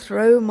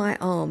throw my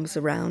arms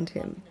around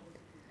him.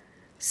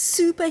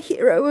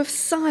 Superhero of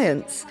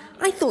science?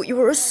 I thought you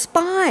were a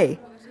spy.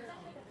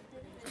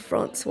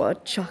 Francois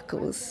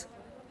chuckles.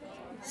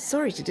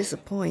 Sorry to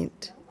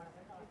disappoint.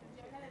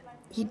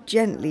 He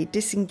gently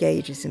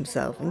disengages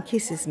himself and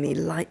kisses me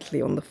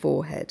lightly on the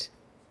forehead.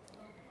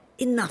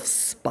 Enough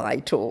spy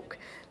talk.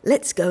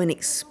 Let's go and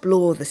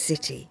explore the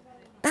city.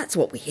 That's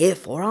what we're here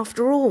for,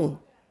 after all.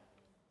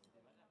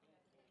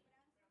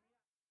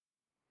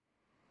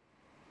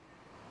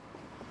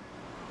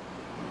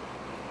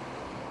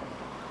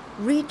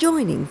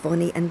 Rejoining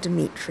Vonnie and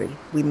Dimitri,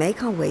 we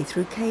make our way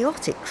through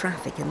chaotic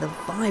traffic in the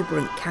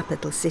vibrant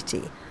capital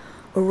city,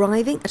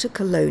 arriving at a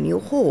colonial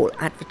hall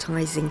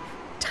advertising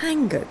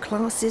tango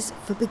classes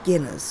for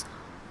beginners.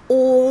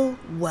 All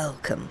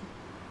welcome.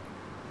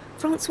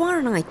 Francois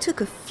and I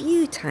took a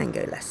few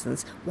tango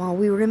lessons while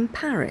we were in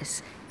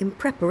Paris in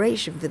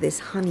preparation for this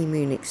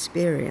honeymoon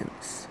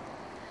experience.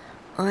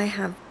 I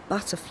have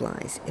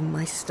butterflies in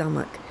my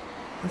stomach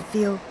and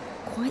feel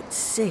quite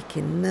sick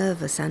in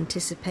nervous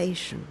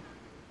anticipation.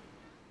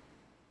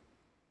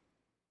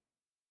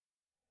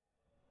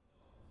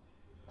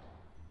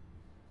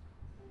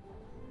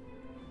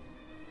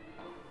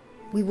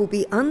 We will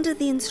be under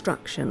the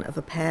instruction of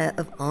a pair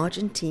of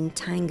Argentine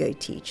tango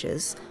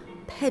teachers,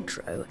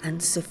 Pedro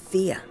and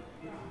Sofia.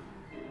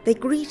 They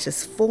greet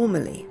us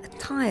formally,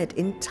 attired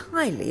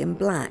entirely in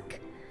black.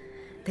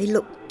 They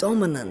look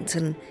dominant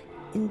and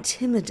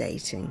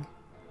intimidating.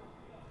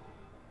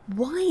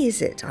 Why is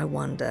it, I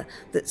wonder,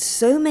 that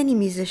so many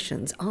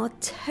musicians are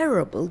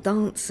terrible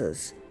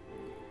dancers?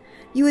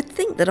 You would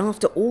think that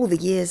after all the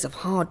years of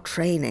hard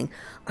training,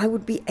 I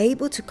would be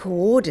able to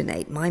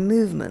coordinate my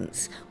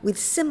movements with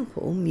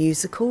simple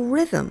musical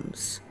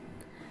rhythms.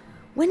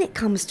 When it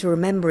comes to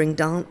remembering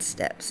dance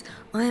steps,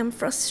 I am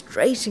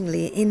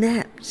frustratingly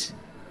inept.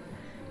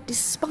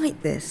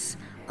 Despite this,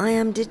 I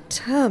am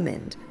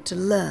determined to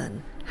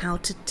learn how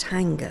to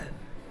tango.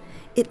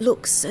 It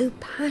looks so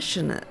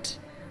passionate,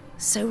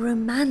 so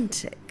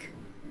romantic.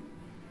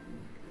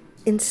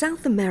 In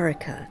South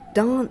America,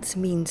 dance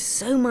means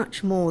so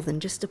much more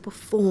than just a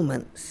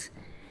performance.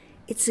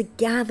 It's a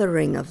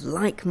gathering of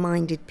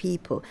like-minded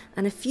people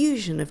and a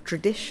fusion of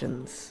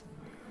traditions.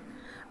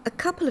 A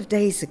couple of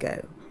days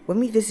ago, when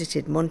we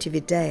visited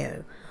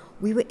Montevideo,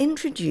 we were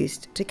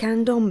introduced to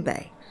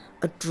candombe,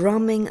 a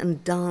drumming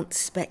and dance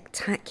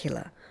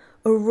spectacular,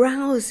 a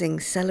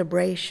rousing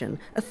celebration,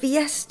 a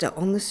fiesta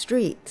on the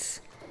streets.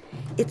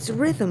 Its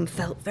rhythm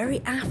felt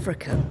very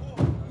African.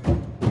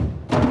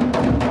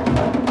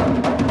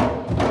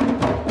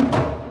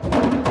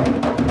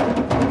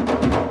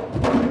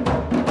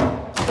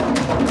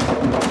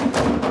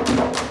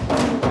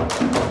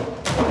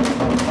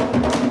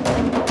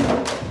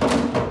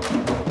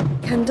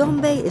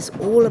 Candombe is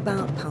all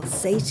about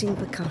pulsating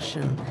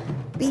percussion,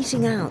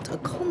 beating out a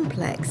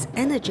complex,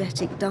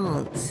 energetic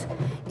dance.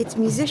 Its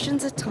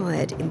musicians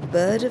attired in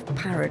bird of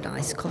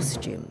paradise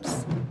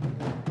costumes.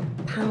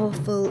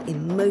 Powerful,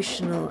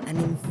 emotional, and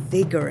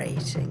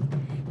invigorating.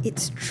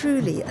 It's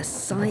truly a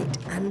sight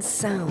and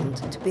sound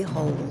to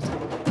behold.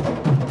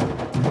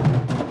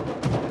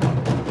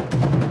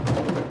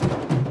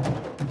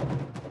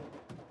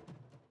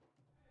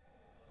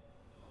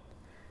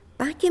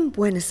 Back Like in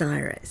Buenos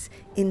Aires,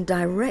 in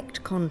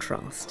direct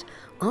contrast,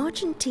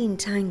 Argentine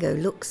tango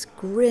looks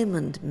grim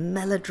and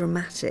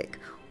melodramatic,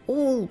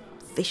 all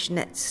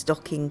fishnet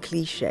stocking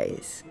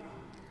cliches.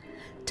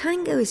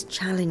 Tango is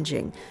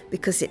challenging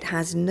because it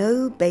has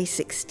no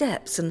basic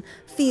steps and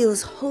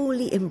feels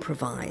wholly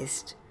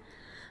improvised.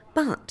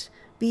 But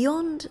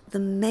beyond the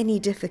many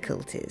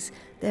difficulties,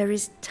 there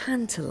is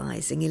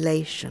tantalizing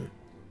elation.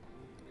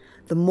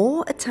 The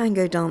more a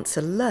tango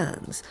dancer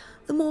learns,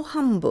 the more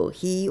humble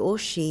he or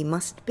she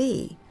must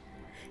be.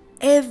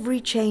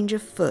 Every change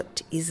of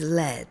foot is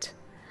led.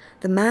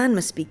 The man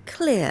must be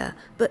clear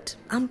but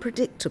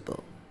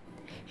unpredictable.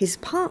 His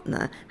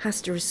partner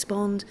has to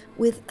respond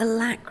with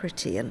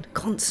alacrity and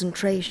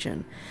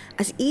concentration,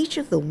 as each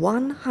of the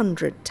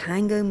 100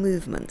 tango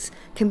movements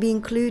can be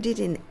included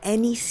in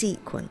any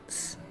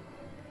sequence.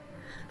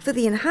 For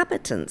the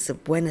inhabitants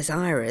of Buenos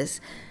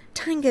Aires,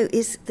 tango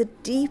is the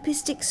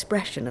deepest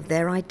expression of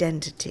their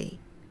identity.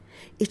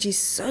 It is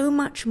so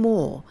much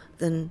more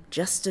than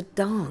just a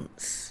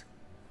dance.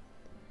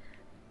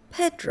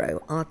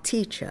 Pedro, our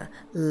teacher,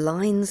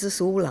 lines us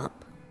all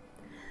up.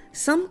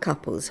 Some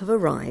couples have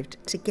arrived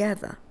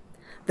together.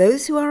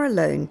 Those who are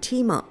alone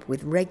team up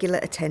with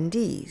regular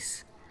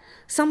attendees.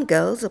 Some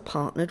girls are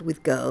partnered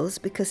with girls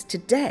because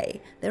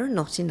today there are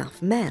not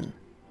enough men.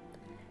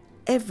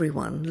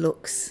 Everyone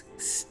looks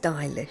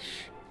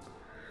stylish.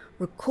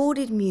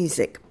 Recorded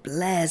music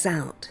blares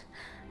out,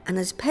 and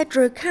as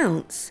Pedro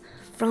counts,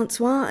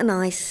 Francois and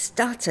I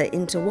stutter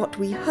into what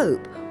we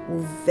hope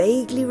will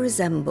vaguely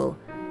resemble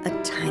a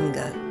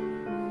tango.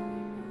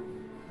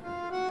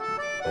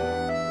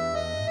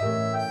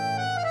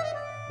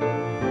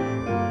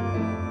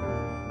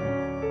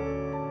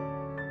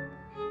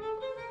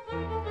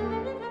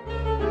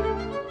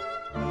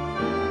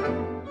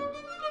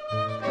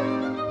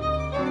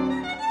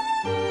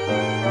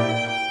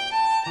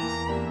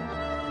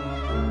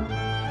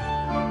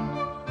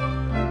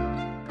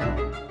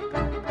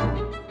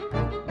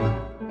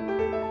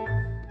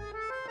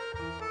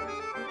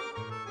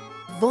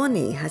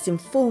 Vonnie has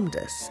informed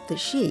us that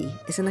she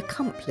is an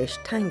accomplished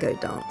tango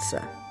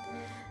dancer.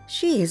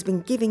 She has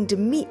been giving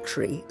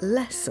Dimitri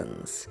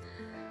lessons.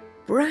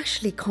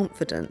 Brashly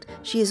confident,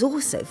 she is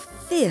also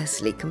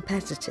fiercely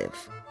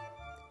competitive.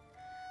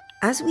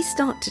 As we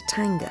start to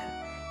tango,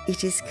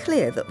 it is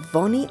clear that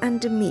Vonnie and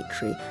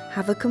Dimitri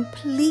have a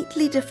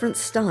completely different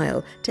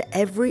style to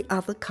every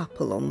other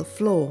couple on the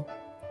floor.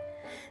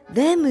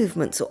 Their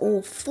movements are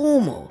all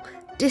formal,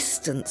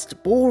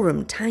 distanced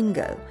ballroom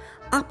tango,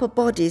 upper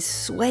bodies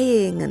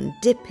swaying and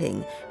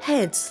dipping,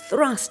 heads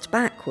thrust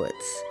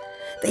backwards.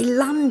 They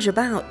lunge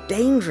about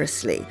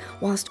dangerously,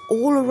 whilst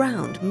all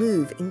around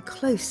move in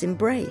close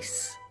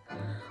embrace.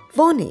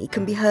 Vonnie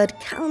can be heard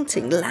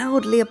counting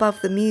loudly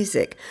above the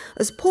music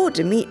as poor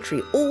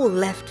Dimitri, all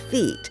left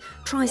feet,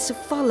 tries to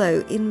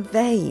follow in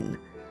vain.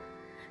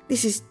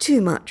 This is too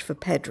much for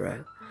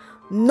Pedro.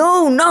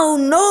 "No, no,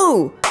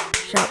 no!"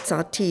 shouts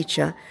our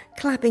teacher,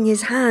 clapping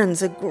his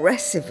hands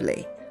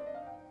aggressively.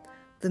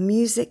 The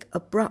music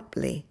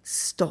abruptly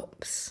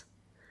stops.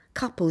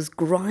 Couples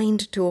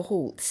grind to a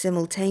halt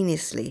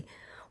simultaneously,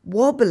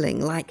 wobbling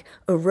like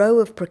a row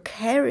of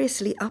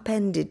precariously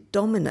upended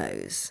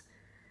dominoes.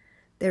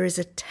 There is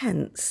a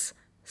tense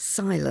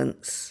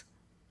silence.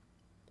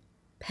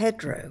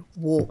 Pedro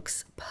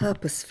walks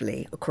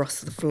purposefully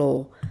across the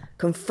floor,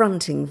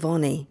 confronting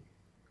Vonnie.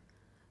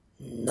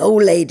 "No,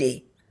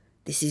 lady,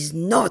 this is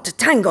not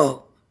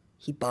tango,"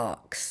 he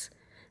barks.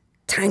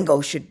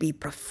 "Tango should be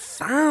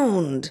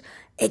profound,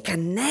 a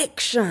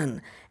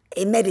connection,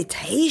 a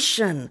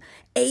meditation,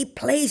 a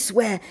place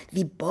where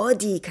the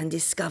body can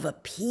discover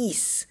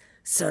peace,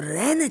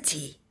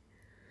 serenity.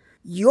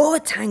 Your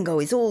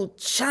tango is all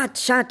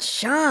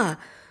cha-cha-cha,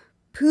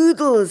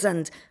 poodles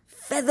and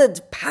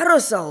feathered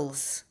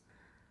parasols."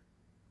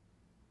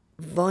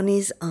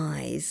 Vonnie's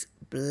eyes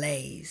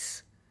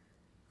blaze.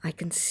 I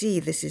can see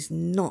this is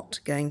not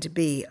going to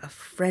be a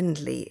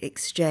friendly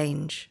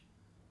exchange.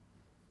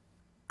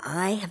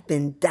 "I have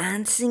been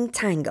dancing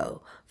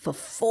tango for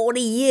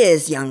 40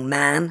 years, young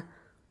man,"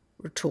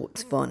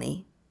 retorts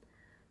Vonnie.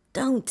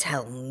 "Don't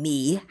tell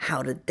me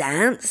how to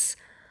dance.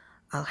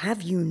 I'll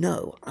have you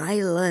know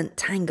I learnt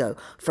tango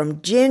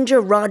from Ginger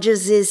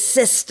Rogers'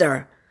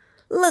 sister.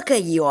 Look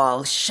at you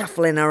all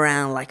shuffling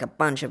around like a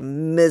bunch of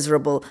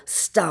miserable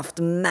stuffed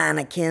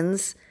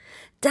mannequins.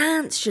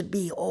 Dance should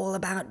be all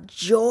about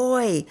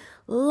joy,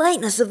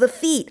 lightness of the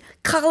feet,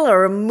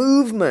 color and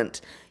movement.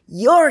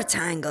 Your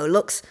tango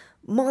looks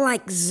more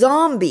like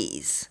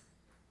zombies."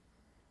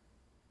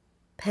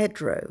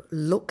 Pedro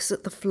looks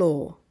at the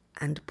floor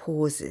and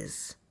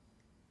pauses.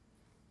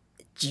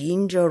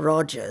 "Ginger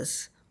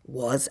Rogers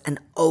was an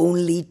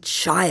only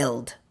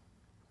child."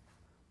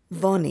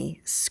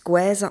 Vonnie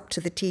squares up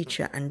to the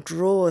teacher and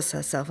draws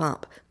herself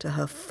up to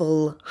her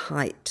full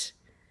height.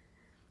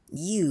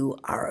 "You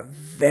are a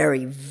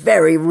very,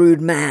 very rude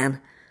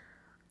man.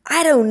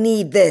 I don't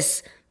need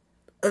this.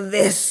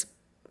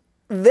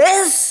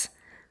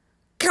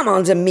 Come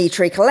on,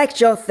 Dimitri,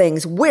 collect your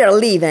things. We're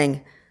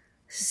leaving.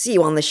 See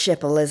you on the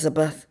ship,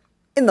 Elizabeth.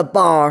 In the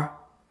bar.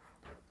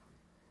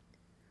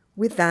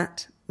 With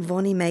that,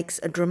 Vonnie makes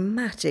a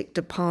dramatic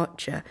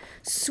departure,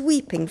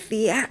 sweeping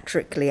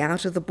theatrically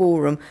out of the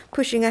ballroom,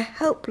 pushing a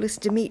helpless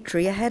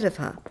Dimitri ahead of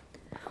her.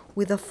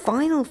 With a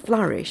final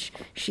flourish,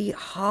 she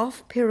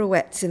half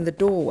pirouettes in the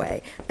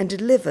doorway and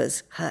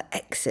delivers her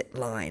exit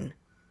line.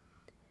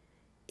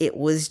 It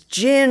was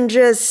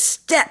Ginger's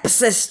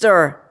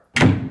stepsister.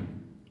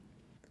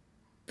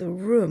 The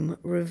room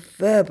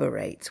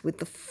reverberates with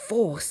the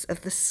force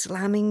of the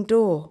slamming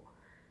door.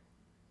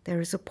 There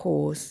is a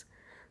pause,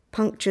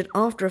 punctured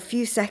after a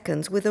few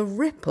seconds with a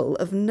ripple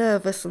of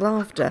nervous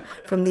laughter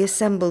from the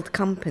assembled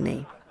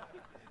company.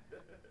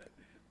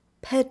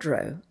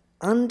 Pedro,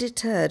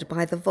 undeterred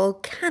by the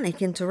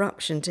volcanic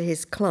interruption to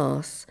his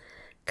class,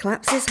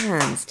 claps his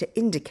hands to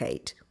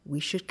indicate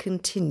we should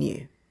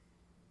continue.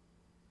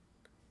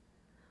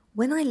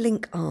 When I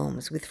link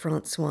arms with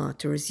Francois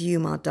to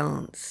resume our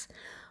dance,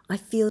 I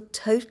feel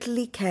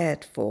totally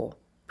cared for,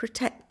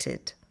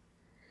 protected.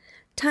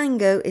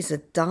 Tango is a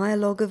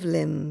dialogue of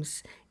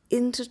limbs,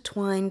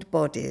 intertwined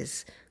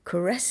bodies,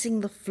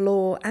 caressing the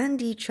floor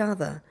and each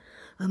other,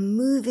 a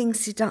moving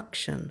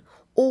seduction,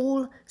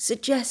 all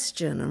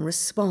suggestion and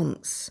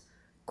response,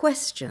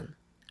 question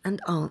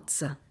and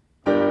answer.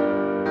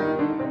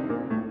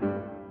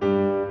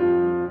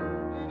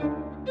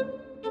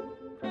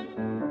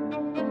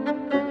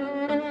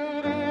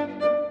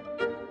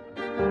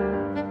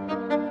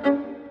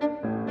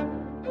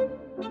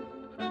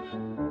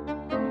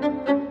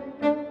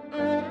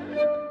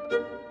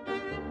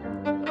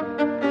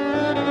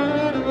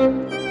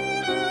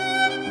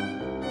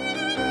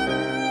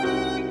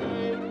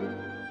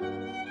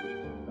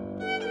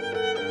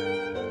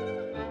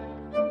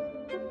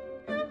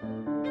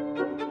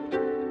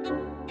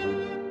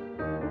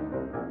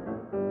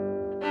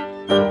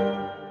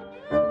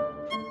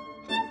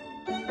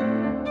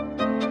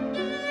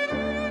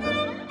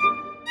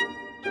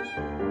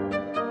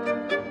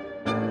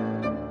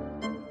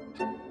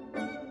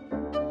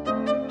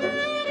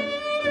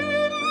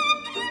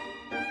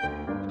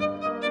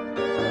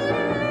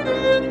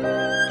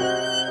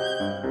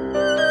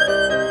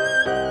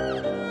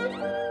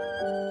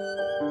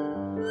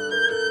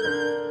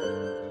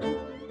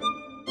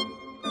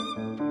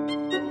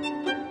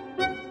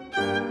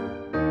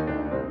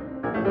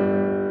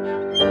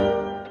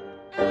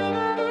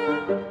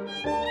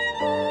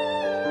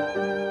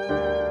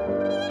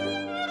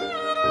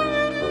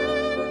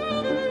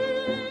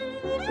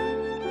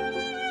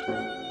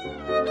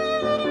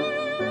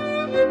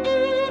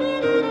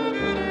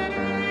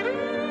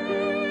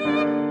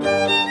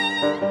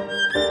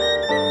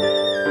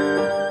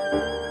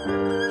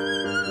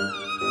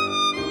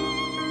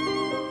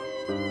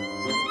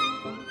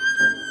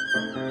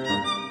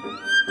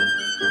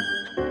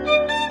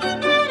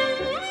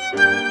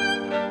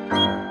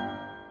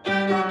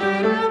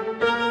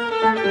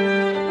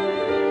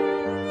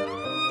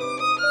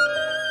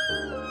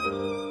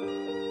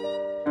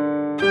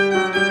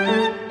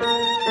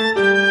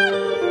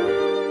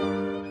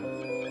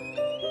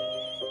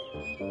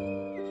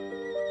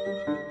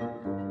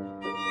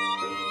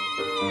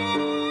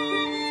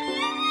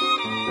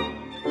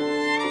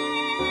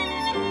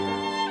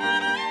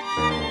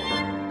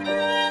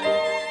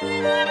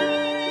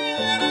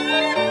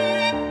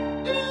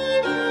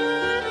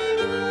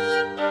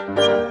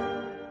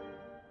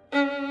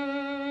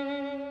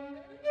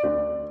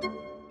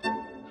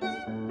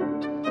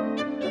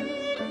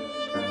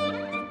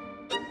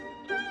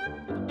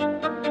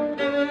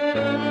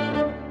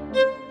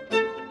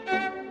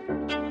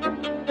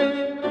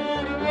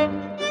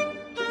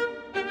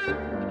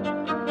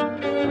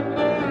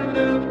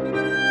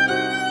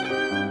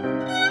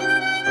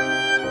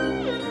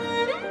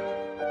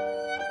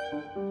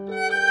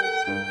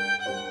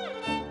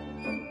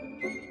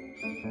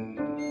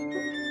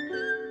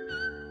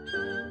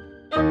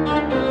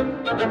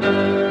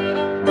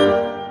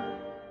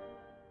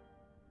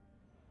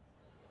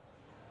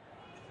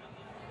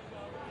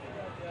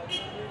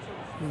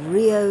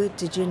 Rio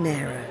de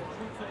Janeiro,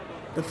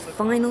 the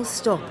final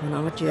stop on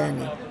our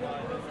journey.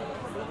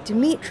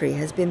 Dimitri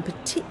has been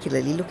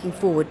particularly looking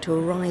forward to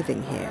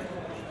arriving here.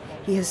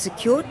 He has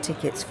secured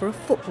tickets for a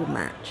football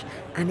match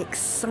and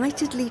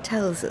excitedly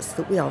tells us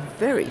that we are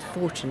very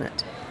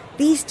fortunate.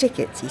 These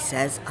tickets, he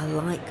says, are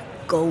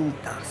like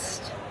gold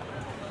dust.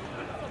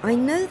 I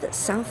know that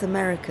South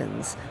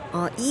Americans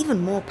are even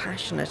more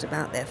passionate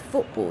about their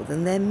football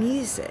than their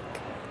music.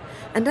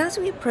 And as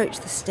we approach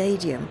the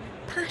stadium,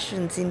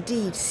 passions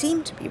indeed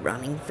seem to be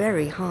running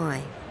very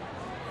high.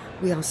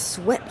 We are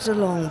swept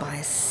along by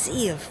a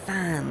sea of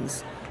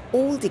fans,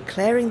 all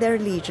declaring their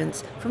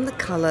allegiance from the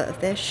colour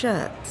of their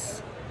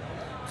shirts.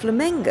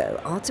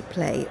 Flamengo are to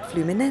play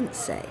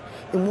Fluminense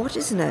in what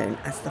is known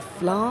as the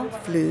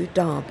Fla-Flu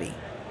Derby.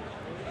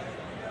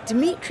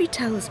 Dimitri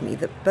tells me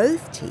that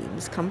both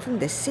teams come from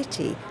this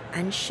city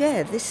and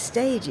share this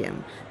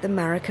stadium, the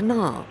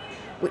Maracanã,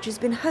 which has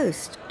been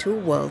host to a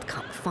World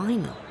Cup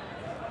final.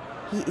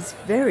 He is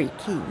very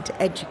keen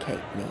to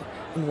educate me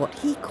in what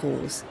he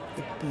calls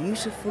the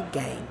beautiful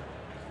game.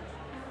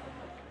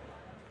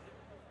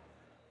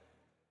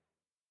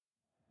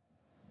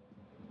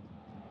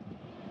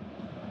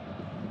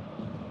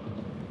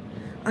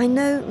 I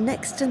know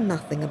next to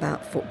nothing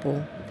about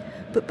football,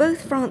 but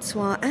both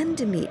Francois and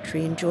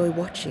Dimitri enjoy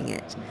watching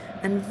it,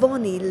 and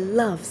Vonnie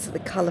loves the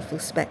colourful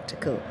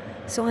spectacle,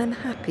 so I'm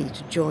happy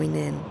to join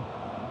in.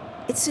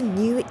 It's a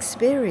new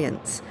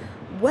experience,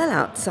 well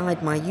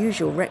outside my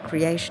usual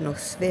recreational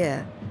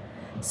sphere,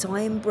 so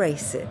I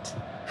embrace it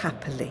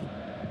happily.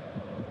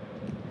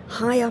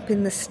 High up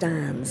in the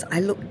stands, I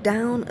look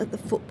down at the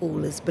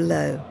footballers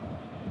below.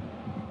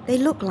 They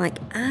look like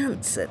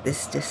ants at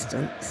this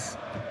distance.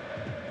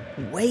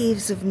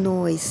 Waves of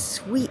noise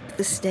sweep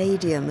the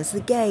stadium as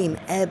the game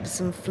ebbs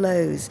and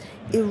flows,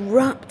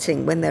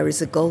 erupting when there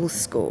is a goal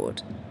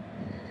scored.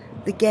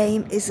 The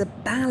game is a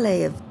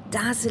ballet of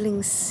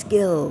dazzling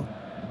skill,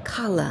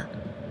 colour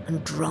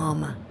and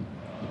drama.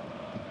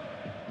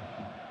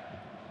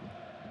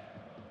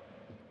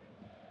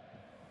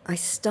 I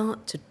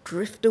start to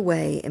drift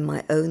away in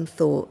my own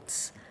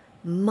thoughts,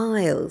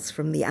 miles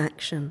from the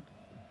action.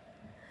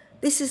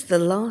 This is the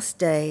last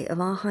day of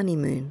our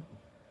honeymoon.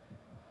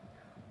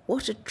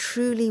 What a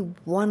truly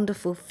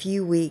wonderful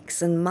few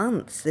weeks and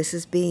months this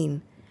has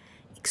been,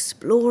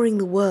 exploring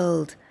the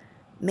world,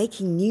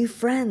 making new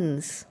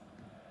friends,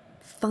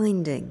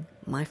 finding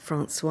my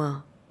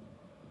Francois.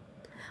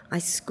 I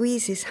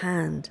squeeze his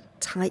hand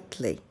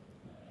tightly.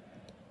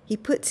 He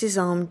puts his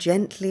arm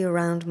gently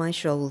around my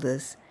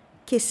shoulders,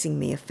 kissing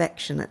me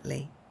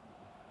affectionately.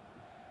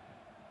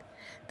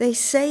 They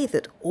say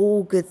that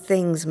all good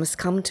things must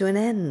come to an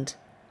end.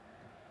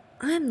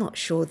 I am not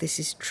sure this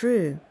is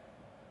true.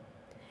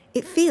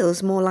 It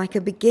feels more like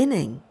a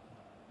beginning.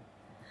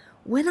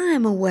 When I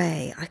am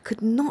away, I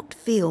could not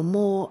feel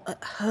more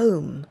at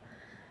home,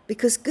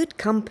 because good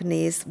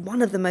company is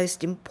one of the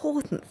most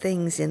important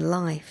things in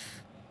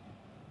life.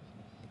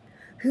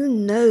 Who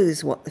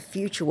knows what the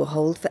future will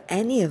hold for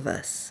any of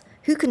us?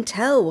 Who can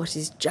tell what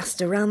is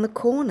just around the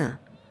corner?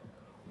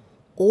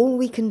 All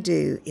we can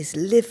do is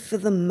live for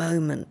the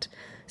moment,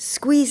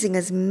 squeezing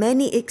as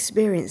many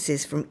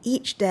experiences from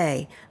each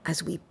day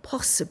as we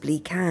possibly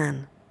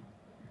can.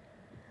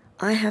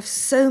 I have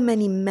so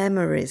many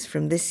memories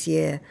from this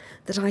year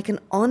that I can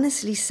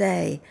honestly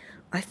say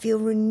I feel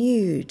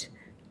renewed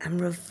and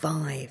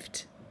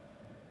revived.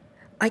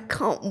 I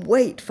can't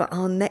wait for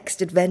our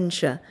next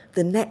adventure,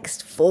 the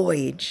next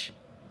voyage.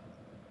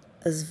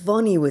 As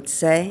Vonnie would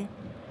say,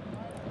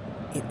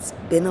 it's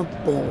been a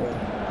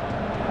ball.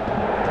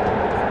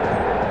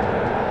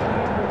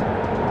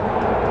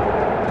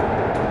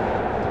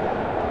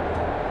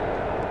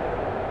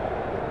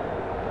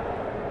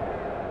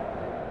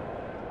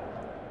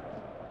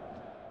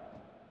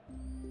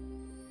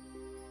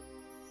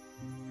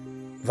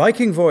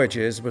 Viking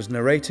Voyages was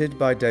narrated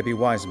by Debbie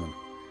Wiseman.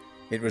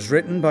 It was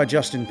written by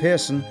Justin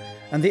Pearson,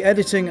 and the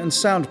editing and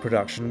sound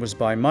production was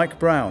by Mike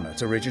Brown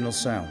at Original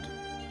Sound.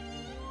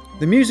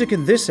 The music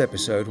in this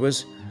episode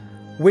was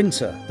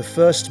Winter, the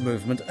first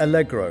movement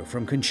Allegro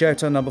from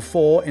Concerto No.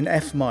 4 in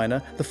F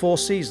minor, The Four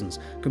Seasons,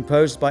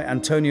 composed by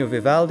Antonio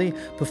Vivaldi,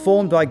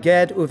 performed by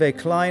Gerd Uwe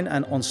Klein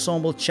and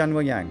Ensemble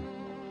Chanwayang.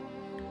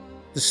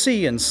 The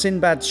Sea and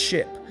Sinbad's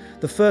Ship,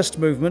 the first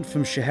movement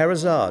from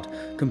Scheherazade,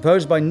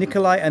 composed by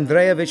Nikolai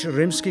Andreevich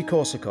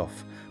Rimsky-Korsakov,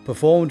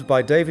 performed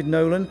by David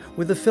Nolan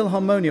with the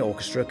Philharmonia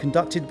Orchestra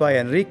conducted by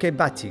Enrique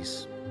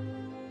Batis.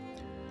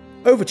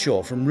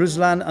 Overture from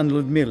Ruslan and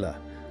Ludmila,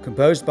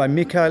 composed by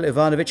Mikhail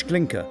Ivanovich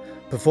Glinka,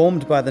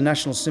 performed by the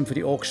National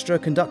Symphony Orchestra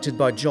conducted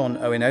by John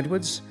Owen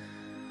Edwards.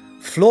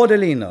 Flor de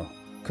Lino,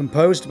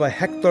 composed by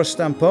Hector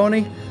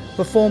Stamponi,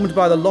 performed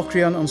by the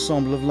Locrian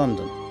Ensemble of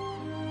London.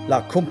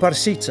 La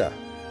Comparsita,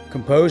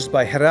 composed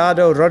by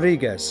Gerardo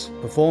Rodriguez,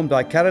 performed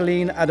by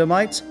Caroline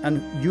Adomait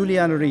and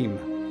Julian Riem.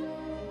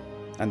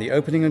 And the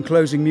opening and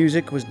closing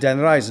music was Den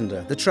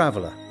Reisender, The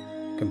Traveller,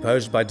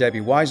 composed by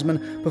Debbie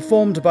Wiseman,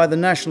 performed by the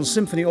National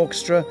Symphony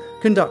Orchestra,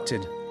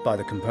 conducted by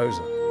the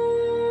composer.